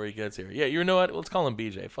Upton before he gets here. Yeah, you know what? Let's call him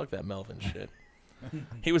BJ. Fuck that Melvin shit.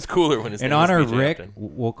 He was cooler when his In name was honor of BJ Rick, Upton.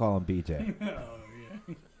 we'll call him BJ.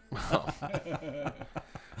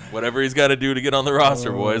 Whatever he's got to do to get on the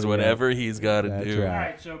roster, Oh, boys. yeah. Whatever he's got to That's do. right. All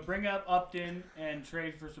right, so bring up Upton and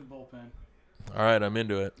trade for some bullpen. All right, I'm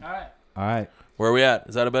into it. All right. All right. Where are we at?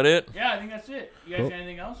 Is that about it? Yeah, I think that's it. You guys Cool. got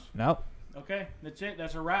anything else? Nope. Okay, that's it.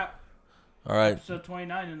 That's a wrap. All right. Episode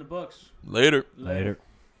 29 in the books. Later. Later.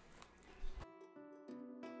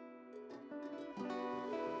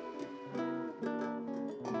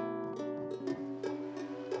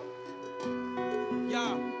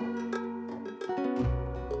 Yo,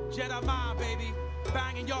 Jedi mind, baby,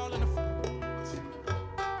 banging y'all in the.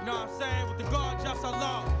 You know Know what I'm saying? With the God just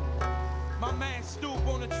Allah. My man Stoop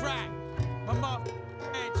on the track. My mother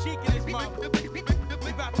man Cheek in his mouth. We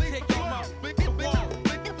about to take your mouth. The wall. Know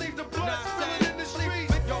what I'm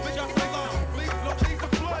saying? Yo, just Allah.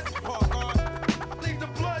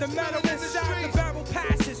 The metal inside the barrel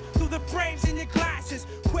passes through the frames in your glasses.